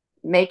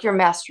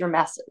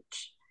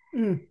message.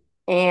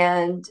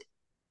 And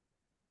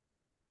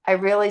I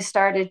really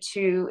started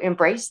to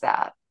embrace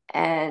that.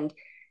 And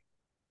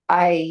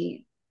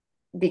I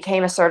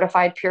became a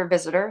certified peer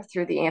visitor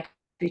through the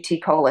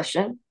Amputee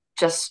Coalition,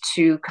 just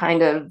to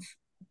kind of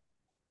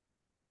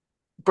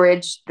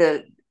bridge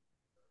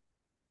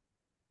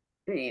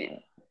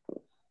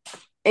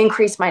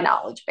increase my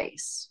knowledge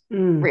base,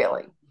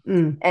 really.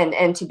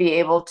 And to be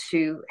able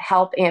to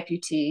help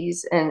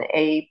amputees in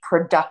a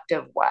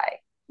productive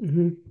way.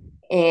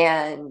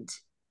 And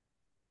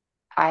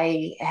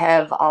I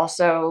have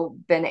also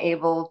been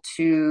able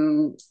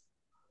to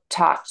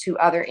talk to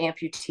other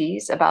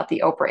amputees about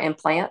the OPRA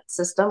Implant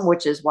System,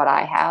 which is what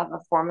I have, a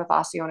form of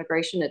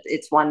osseointegration.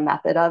 It's one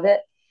method of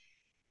it.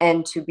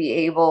 And to be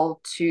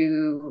able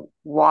to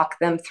walk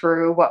them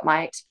through what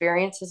my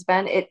experience has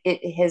been,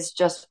 it has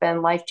just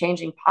been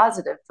life-changing,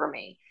 positive for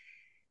me.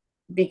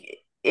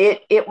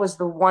 It was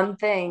the one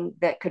thing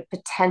that could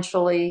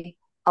potentially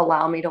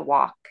allow me to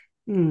walk.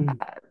 And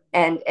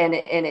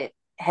it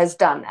has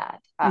done that.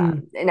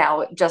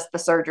 Now, just the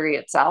surgery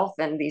itself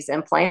and these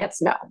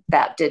implants, no,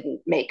 that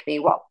didn't make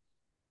me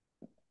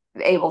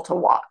able to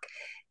walk.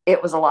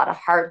 It was a lot of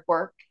hard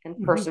work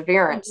and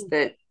perseverance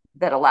that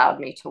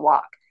allowed me to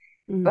walk.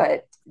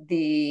 But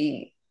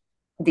the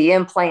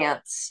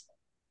implants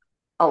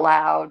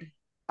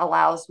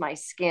allows my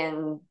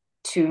skin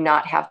to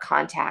not have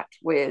contact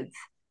with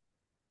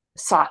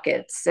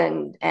sockets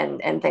and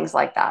things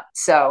like that.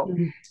 So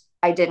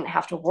I didn't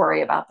have to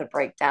worry about the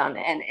breakdown.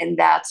 And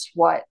that's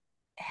what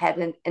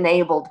had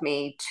enabled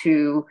me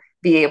to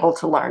be able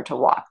to learn to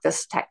walk,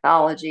 this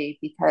technology,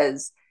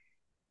 because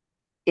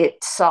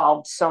it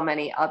solved so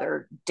many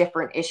other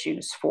different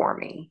issues for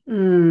me.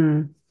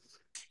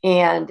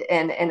 And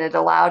it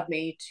allowed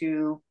me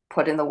to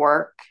put in the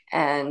work.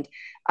 And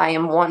I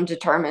am one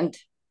determined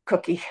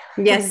cookie.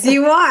 Yes,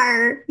 you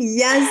are.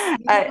 Yes,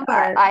 you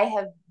are. I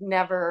have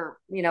never,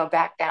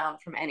 backed down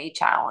from any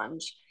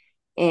challenge.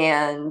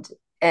 And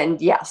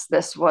yes,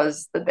 this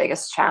was the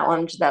biggest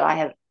challenge that I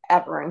have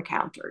ever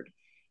encountered.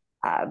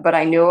 But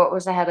I knew what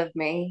was ahead of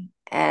me,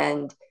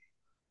 and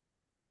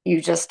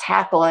you just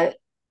tackle it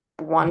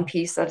one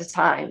piece at a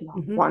time,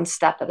 one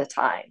step at a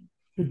time.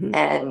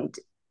 And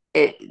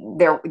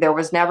there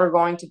was never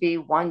going to be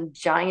one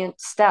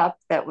giant step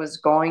that was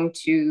going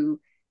to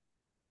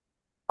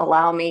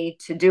allow me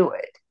to do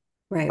it.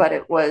 Right. But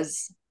it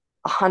was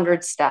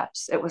 100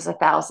 steps. It was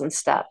 1,000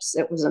 steps.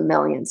 It was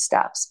 1,000,000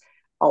 steps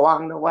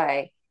along the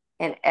way.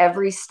 And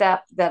every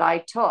step that I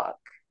took,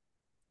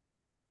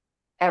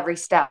 every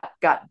step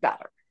got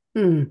better.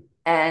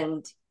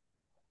 And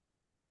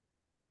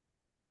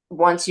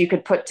once you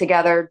could put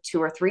together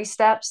 2 or 3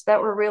 steps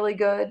that were really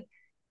good,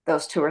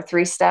 those 2 or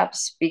 3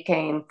 steps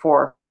became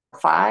 4 or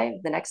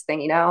 5. The next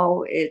thing you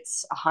know,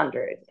 it's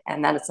 100,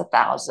 and then it's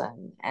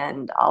 1,000.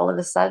 And all of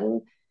a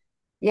sudden,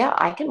 yeah,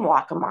 I can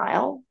walk a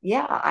mile.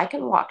 Yeah, I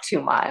can walk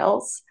 2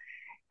 miles.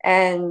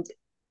 And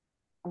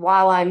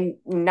while I'm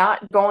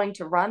not going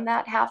to run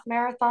that half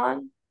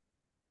marathon,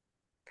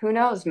 who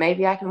knows?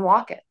 Maybe I can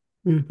walk it.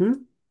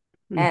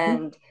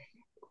 And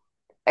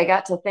I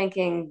got to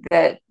thinking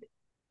that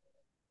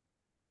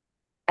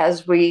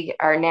as we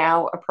are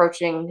now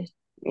approaching,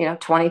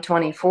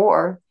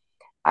 2024,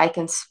 I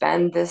can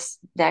spend this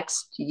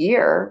next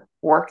year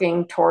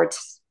working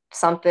towards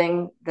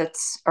something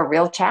that's a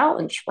real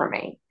challenge for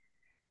me.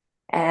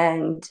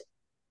 And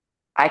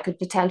I could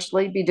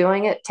potentially be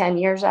doing it 10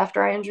 years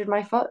after I injured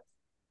my foot.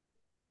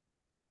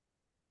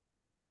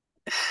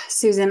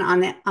 Susan, on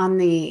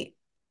the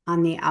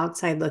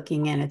outside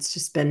looking in, it's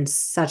just been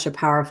such a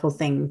powerful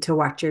thing to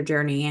watch your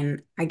journey.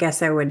 And I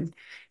guess I would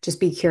just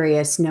be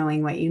curious,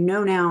 knowing what you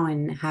know now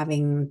and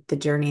having the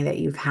journey that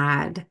you've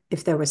had,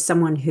 if there was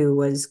someone who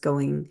was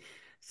going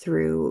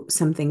through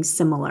something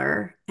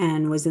similar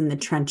and was in the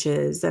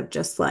trenches of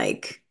just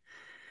like,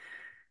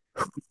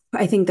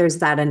 I think there's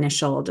that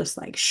initial just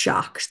like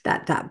shock,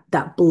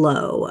 that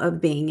blow of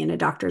being in a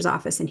doctor's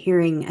office and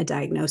hearing a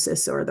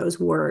diagnosis or those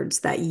words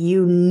that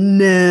you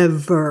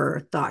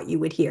never thought you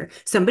would hear.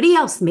 Somebody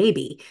else,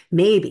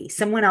 maybe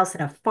someone else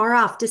in a far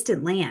off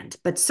distant land,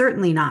 but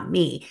certainly not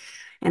me.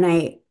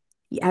 And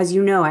as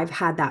you know, I've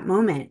had that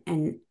moment,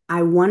 and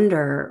I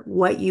wonder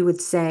what you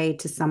would say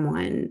to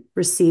someone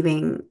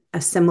receiving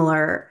a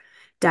similar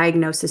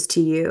diagnosis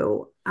to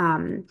you.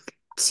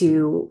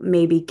 To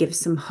maybe give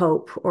some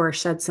hope or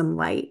shed some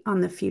light on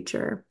the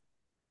future.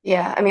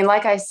 Yeah, I mean,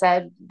 like I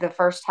said, the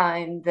first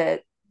time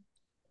that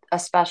a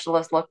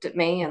specialist looked at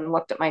me and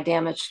looked at my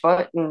damaged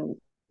foot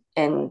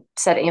and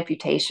said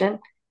amputation,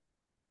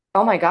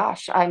 oh my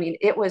gosh, I mean,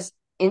 it was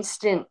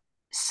instant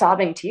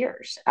sobbing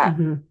tears.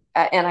 And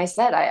I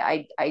said,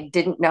 I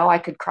didn't know I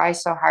could cry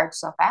so hard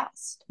so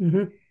fast.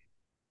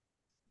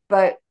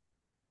 But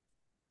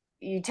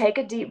you take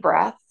a deep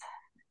breath,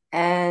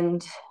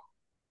 and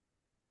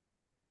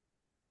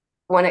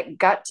when it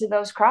got to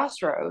those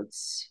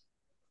crossroads,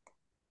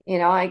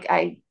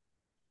 I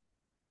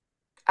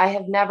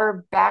have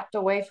never backed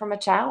away from a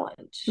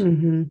challenge.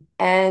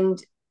 And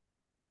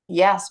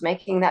yes,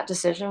 making that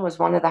decision was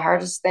one of the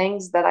hardest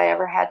things that I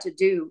ever had to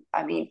do.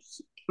 I mean,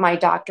 my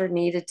doctor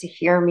needed to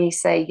hear me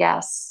say,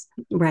 yes,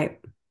 right,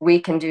 we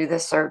can do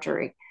this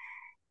surgery.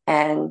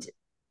 And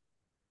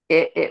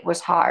it was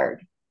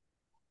hard.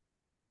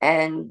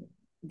 And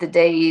the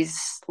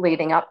days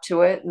leading up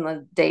to it and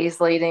the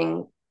days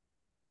leading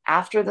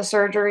after the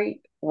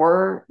surgery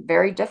were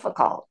very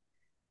difficult.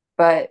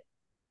 But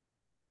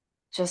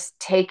just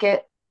take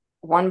it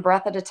one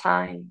breath at a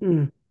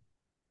time,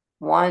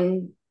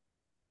 one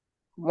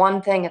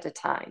thing at a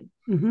time.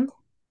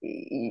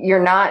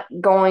 You're not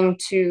going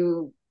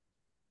to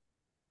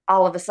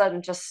all of a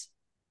sudden just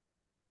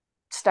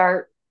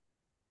start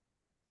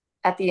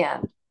at the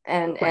end.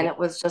 And it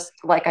was just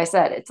like I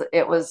said,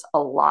 it was a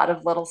lot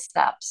of little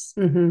steps.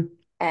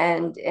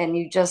 And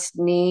you just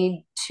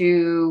need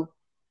to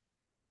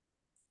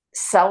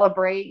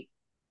celebrate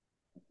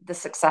the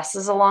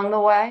successes along the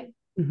way,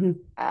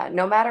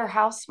 no matter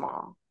how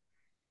small.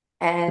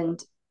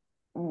 And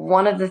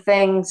one of the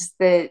things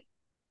that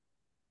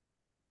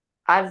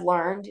I've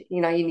learned,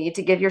 you need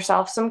to give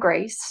yourself some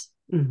grace.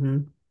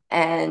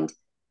 And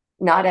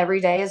not every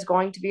day is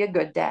going to be a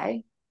good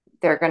day.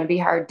 There are going to be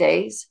hard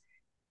days.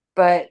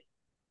 But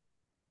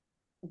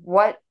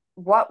what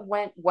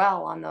went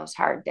well on those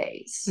hard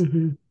days,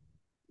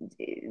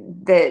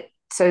 that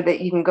so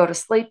that you can go to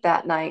sleep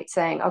that night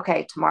saying,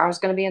 okay, tomorrow's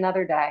going to be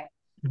another day.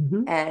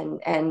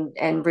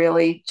 And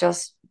really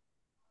just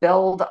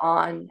build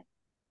on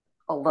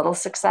a little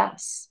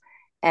success.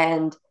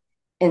 And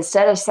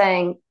instead of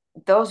saying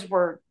those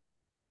were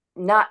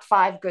not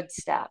 5 good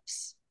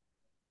steps,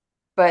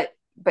 but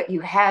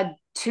you had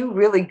 2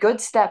 really good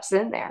steps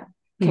in there.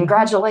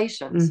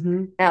 Congratulations.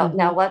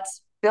 Now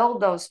let's build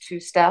those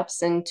 2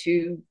 steps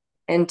into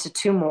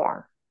 2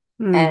 more,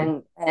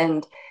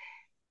 and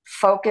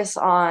focus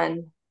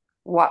on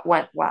what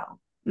went well,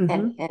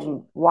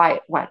 and why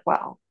it went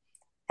well.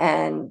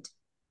 And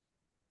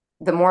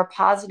the more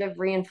positive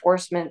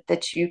reinforcement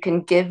that you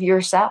can give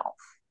yourself,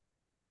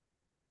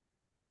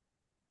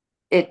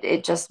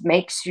 it just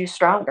makes you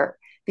stronger.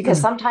 Because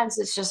sometimes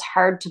it's just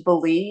hard to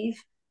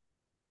believe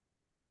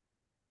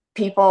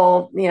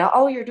people,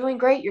 oh, you're doing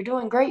great, you're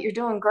doing great, you're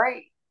doing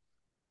great.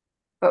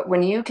 But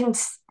when you can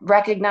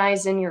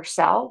recognize in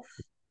yourself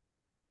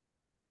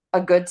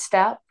a good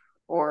step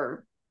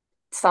or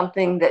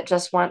something that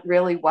just went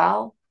really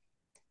well,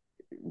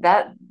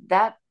 that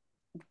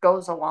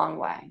goes a long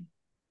way.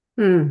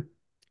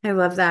 I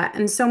love that.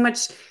 And so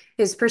much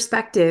is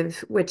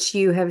perspective, which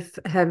you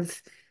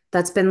have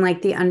That's been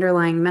like the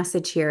underlying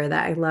message here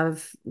that I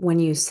love when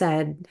you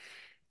said,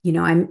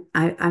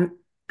 I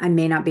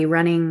may not be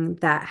running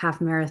that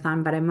half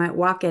marathon, but I might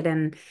walk it.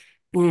 And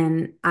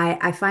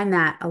I find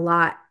that a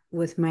lot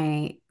with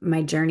my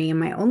journey in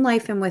my own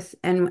life and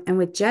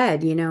with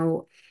Jed,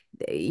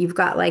 you've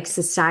got like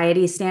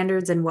society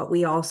standards and what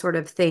we all sort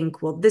of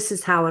think, well, this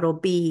is how it'll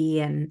be,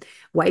 and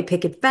white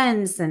picket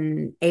fence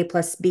and A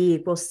plus B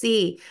equals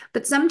C.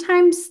 But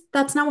sometimes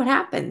that's not what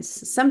happens.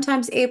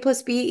 Sometimes A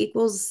plus B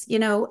equals,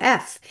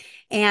 F.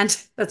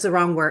 And that's the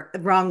wrong word,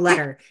 wrong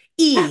letter.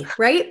 E,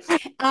 right?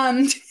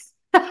 Um,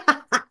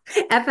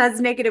 F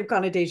has negative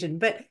connotation,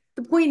 but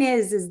the point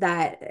is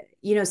that,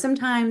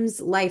 sometimes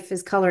life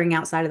is coloring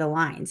outside of the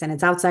lines and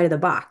it's outside of the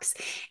box.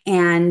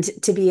 And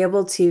to be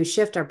able to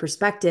shift our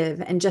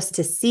perspective and just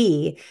to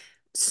see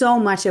so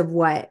much of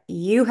what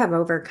you have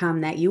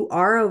overcome, that you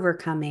are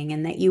overcoming,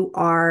 and that you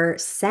are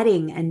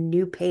setting a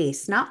new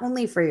pace, not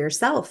only for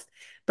yourself,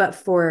 but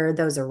for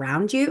those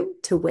around you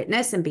to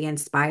witness and be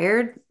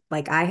inspired,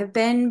 like I have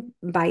been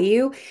by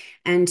you,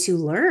 and to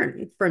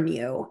learn from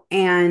you.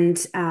 And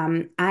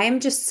I am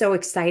just so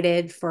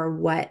excited for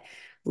what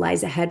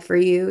lies ahead for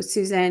you,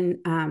 Susan.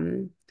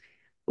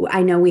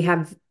 I know we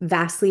have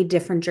vastly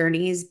different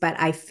journeys, but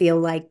I feel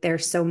like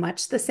there's so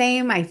much the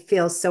same. I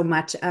feel so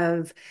much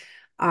of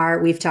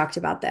we've talked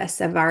about this,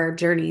 of our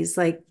journeys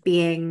like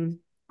being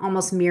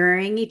almost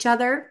mirroring each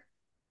other.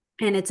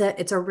 And it's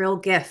a real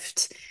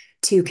gift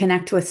to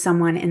connect with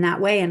someone in that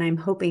way. And I'm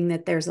hoping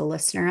that there's a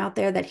listener out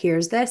there that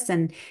hears this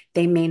and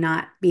they may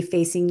not be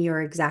facing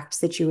your exact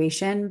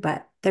situation,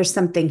 but there's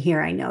something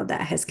here I know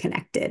that has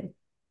connected.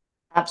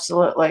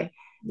 Absolutely.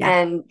 Yeah.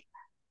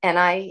 And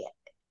I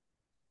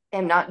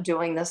am not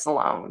doing this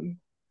alone.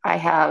 I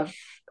have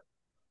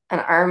an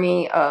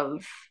army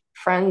of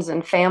friends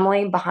and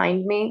family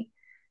behind me,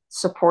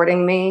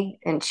 supporting me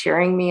and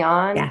cheering me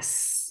on,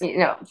 Yes.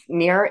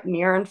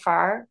 near and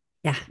far.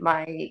 Yeah.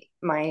 My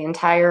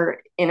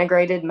entire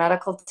integrated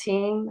medical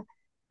team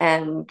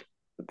and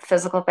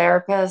physical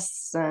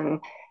therapists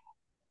and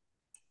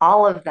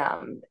all of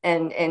them,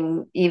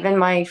 and even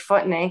my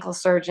foot and ankle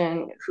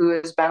surgeon, who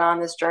has been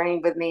on this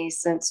journey with me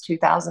since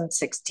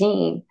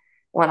 2016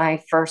 when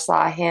I first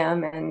saw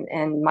him,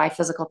 and my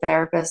physical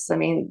therapist. I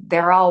mean,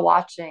 they're all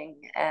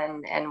watching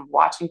and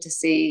watching to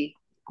see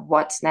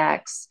what's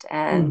next. Mm.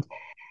 And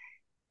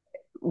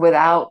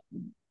without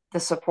the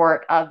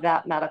support of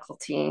that medical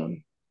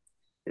team,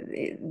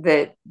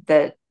 the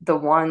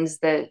ones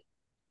that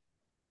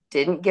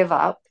didn't give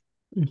up,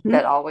 that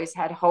Mm-hmm. always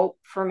had hope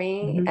for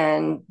me Mm-hmm.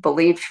 and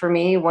believed for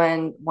me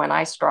when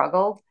I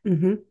struggled.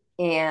 Mm-hmm.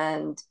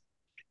 And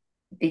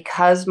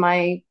because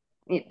my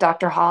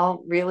Dr.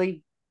 Hall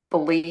really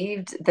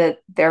believed that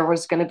there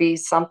was going to be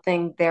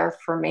something there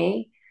for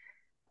me,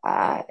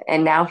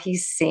 and now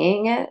he's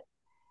seeing it.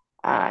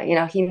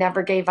 He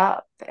never gave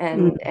up,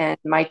 and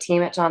my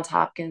team at Johns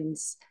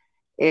Hopkins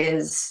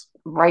is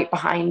right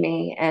behind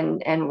me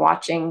and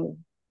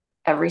watching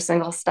every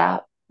single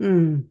step.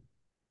 Mm-hmm.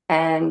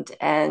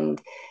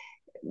 And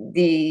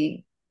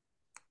the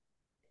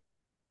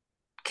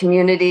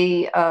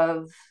community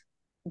of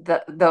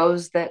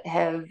those that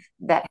have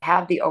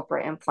the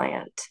OPRA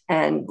implant,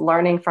 and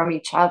learning from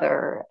each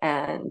other,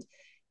 and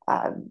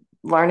uh,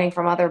 learning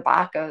from other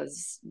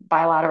BACAs,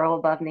 bilateral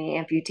above knee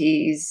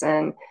amputees,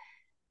 and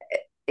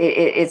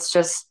it's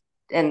just,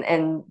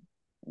 and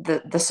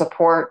the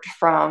support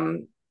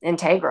from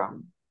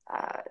Integrum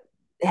uh,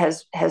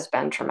 has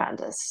been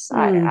tremendous.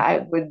 Mm-hmm. I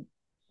would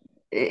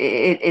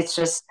it's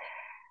just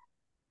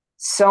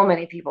so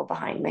many people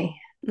behind me.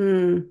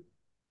 Mm-hmm.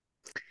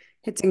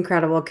 It's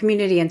incredible.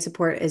 Community and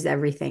support is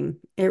everything.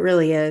 It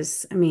really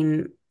is. I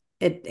mean,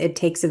 it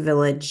takes a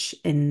village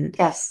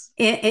Yes.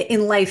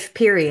 in life,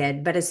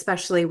 period, but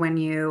especially when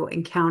you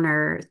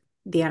encounter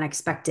the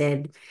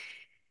unexpected.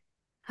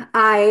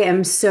 I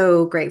am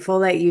so grateful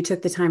that you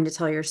took the time to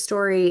tell your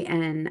story,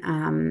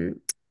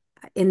 and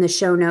in the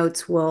show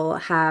notes, we'll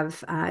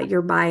have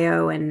your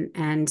bio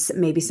and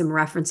maybe some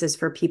references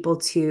for people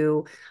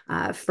to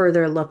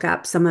further look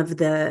up some of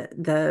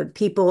the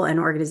people and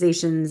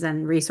organizations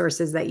and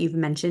resources that you've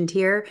mentioned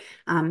here,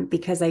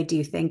 because I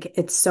do think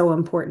it's so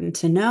important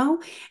to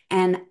know.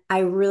 And I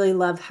really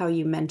love how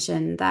you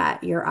mentioned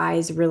that your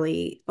eyes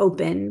really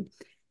open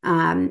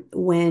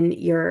when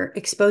you're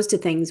exposed to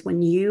things,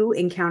 when you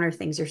encounter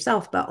things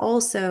yourself, but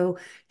also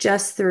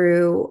just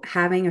through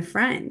having a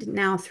friend.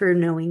 Now, through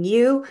knowing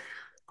you,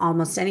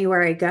 almost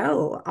anywhere I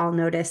go, I'll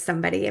notice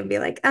somebody and be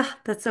like, "Oh,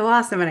 that's so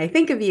awesome." And I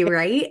think of you,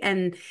 right?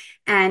 And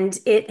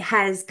it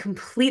has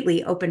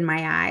completely opened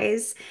my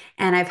eyes.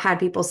 And I've had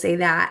people say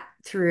that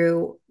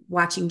through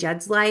watching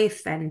Jed's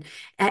life. And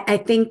I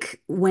think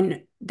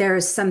when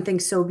there's something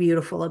so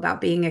beautiful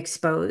about being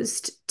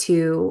exposed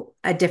to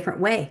a different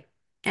way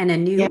and a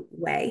Yeah. new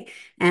way,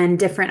 and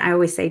different, I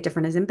always say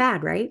different isn't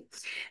bad, right?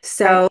 Right.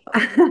 So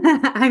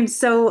I'm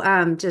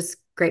so just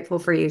grateful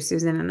for you,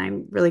 Susan, and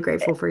I'm really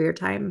grateful for your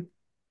time.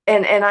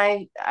 And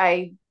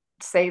I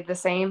say the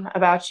same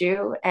about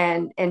you,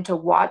 and to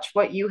watch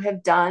what you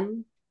have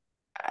done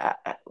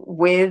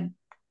with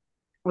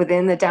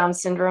within the Down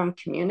syndrome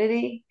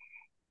community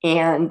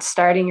and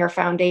starting your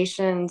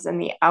foundations and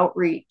the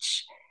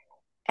outreach.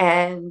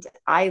 And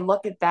I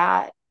look at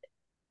that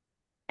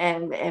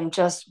and am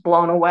just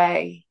blown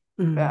away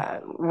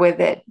with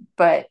it.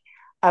 But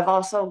I've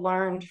also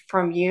learned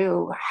from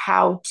you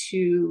how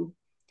to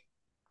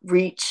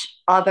reach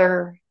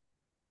other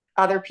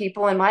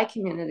people in my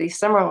community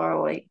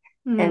similarly,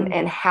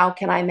 and how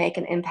can I make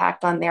an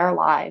impact on their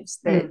lives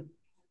that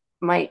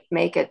might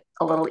make it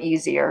a little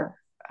easier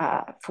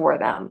for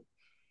them.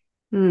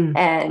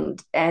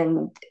 And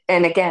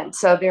again,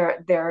 so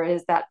there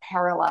is that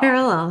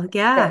parallel,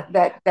 yeah,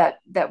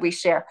 that we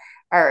share.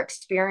 Our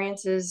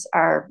experiences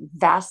are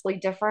vastly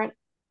different,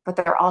 but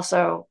they're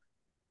also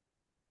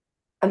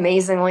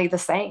amazingly the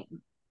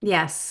same.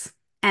 Yes.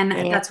 And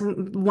that's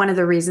one of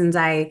the reasons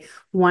I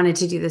wanted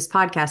to do this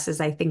podcast,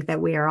 is I think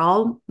that we are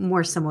all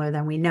more similar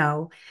than we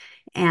know.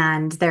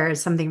 And there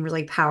is something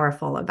really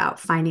powerful about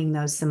finding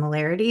those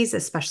similarities,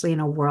 especially in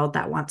a world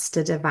that wants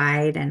to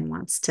divide and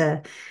wants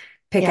to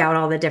pick out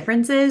all the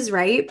differences,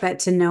 right? But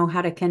to know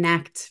how to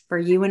connect, for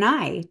you and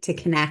I to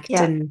connect,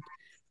 and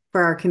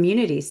for our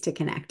communities to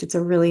connect. It's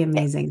a really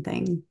amazing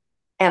thing.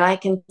 And I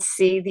can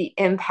see the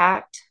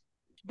impact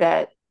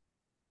that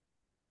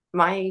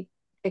my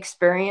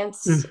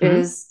experience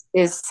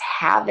is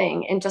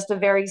having in just a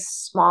very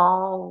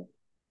small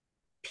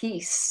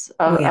piece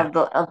of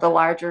the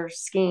larger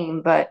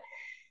scheme, but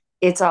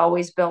it's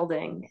always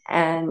building,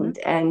 and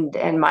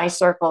my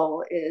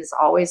circle is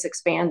always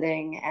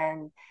expanding,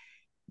 and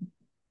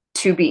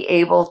to be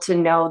able to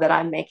know that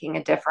I'm making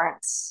a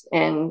difference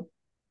in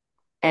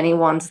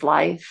anyone's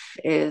life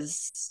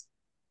is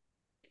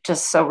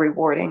just so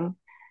rewarding.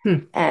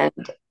 And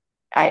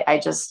I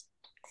just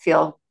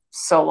feel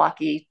so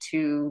lucky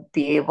to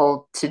be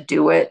able to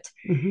do it,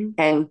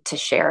 and to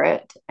share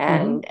it,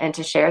 and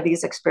to share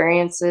these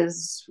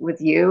experiences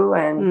with you,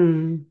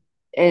 and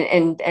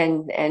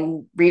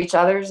reach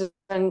others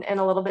in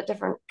a little bit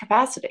different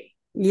capacity.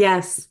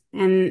 Yes.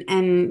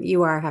 And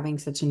you are having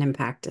such an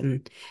impact,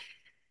 and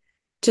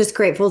just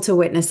grateful to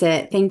witness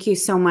it. Thank you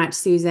so much,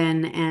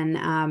 Susan. And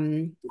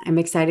I'm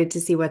excited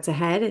to see what's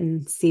ahead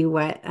and see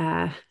what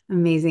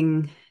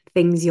amazing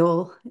things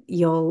you'll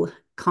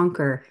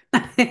conquer.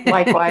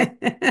 Likewise.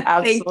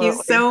 Thank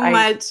you so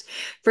much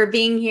for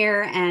being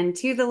here. And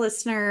to the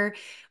listener,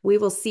 we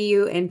will see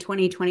you in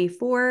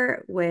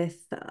 2024 with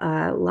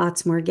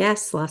lots more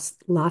guests,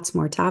 lots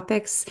more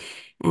topics,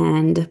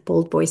 and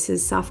Bold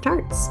Voices, Soft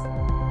Hearts.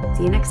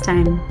 See you next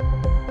time.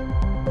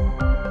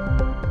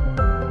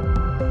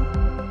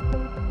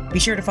 Be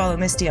sure to follow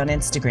Misty on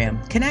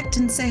Instagram, connect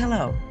and say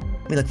hello.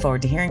 We look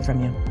forward to hearing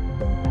from you.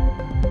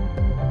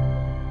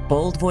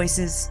 Bold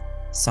Voices,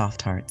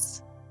 Soft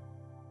Hearts.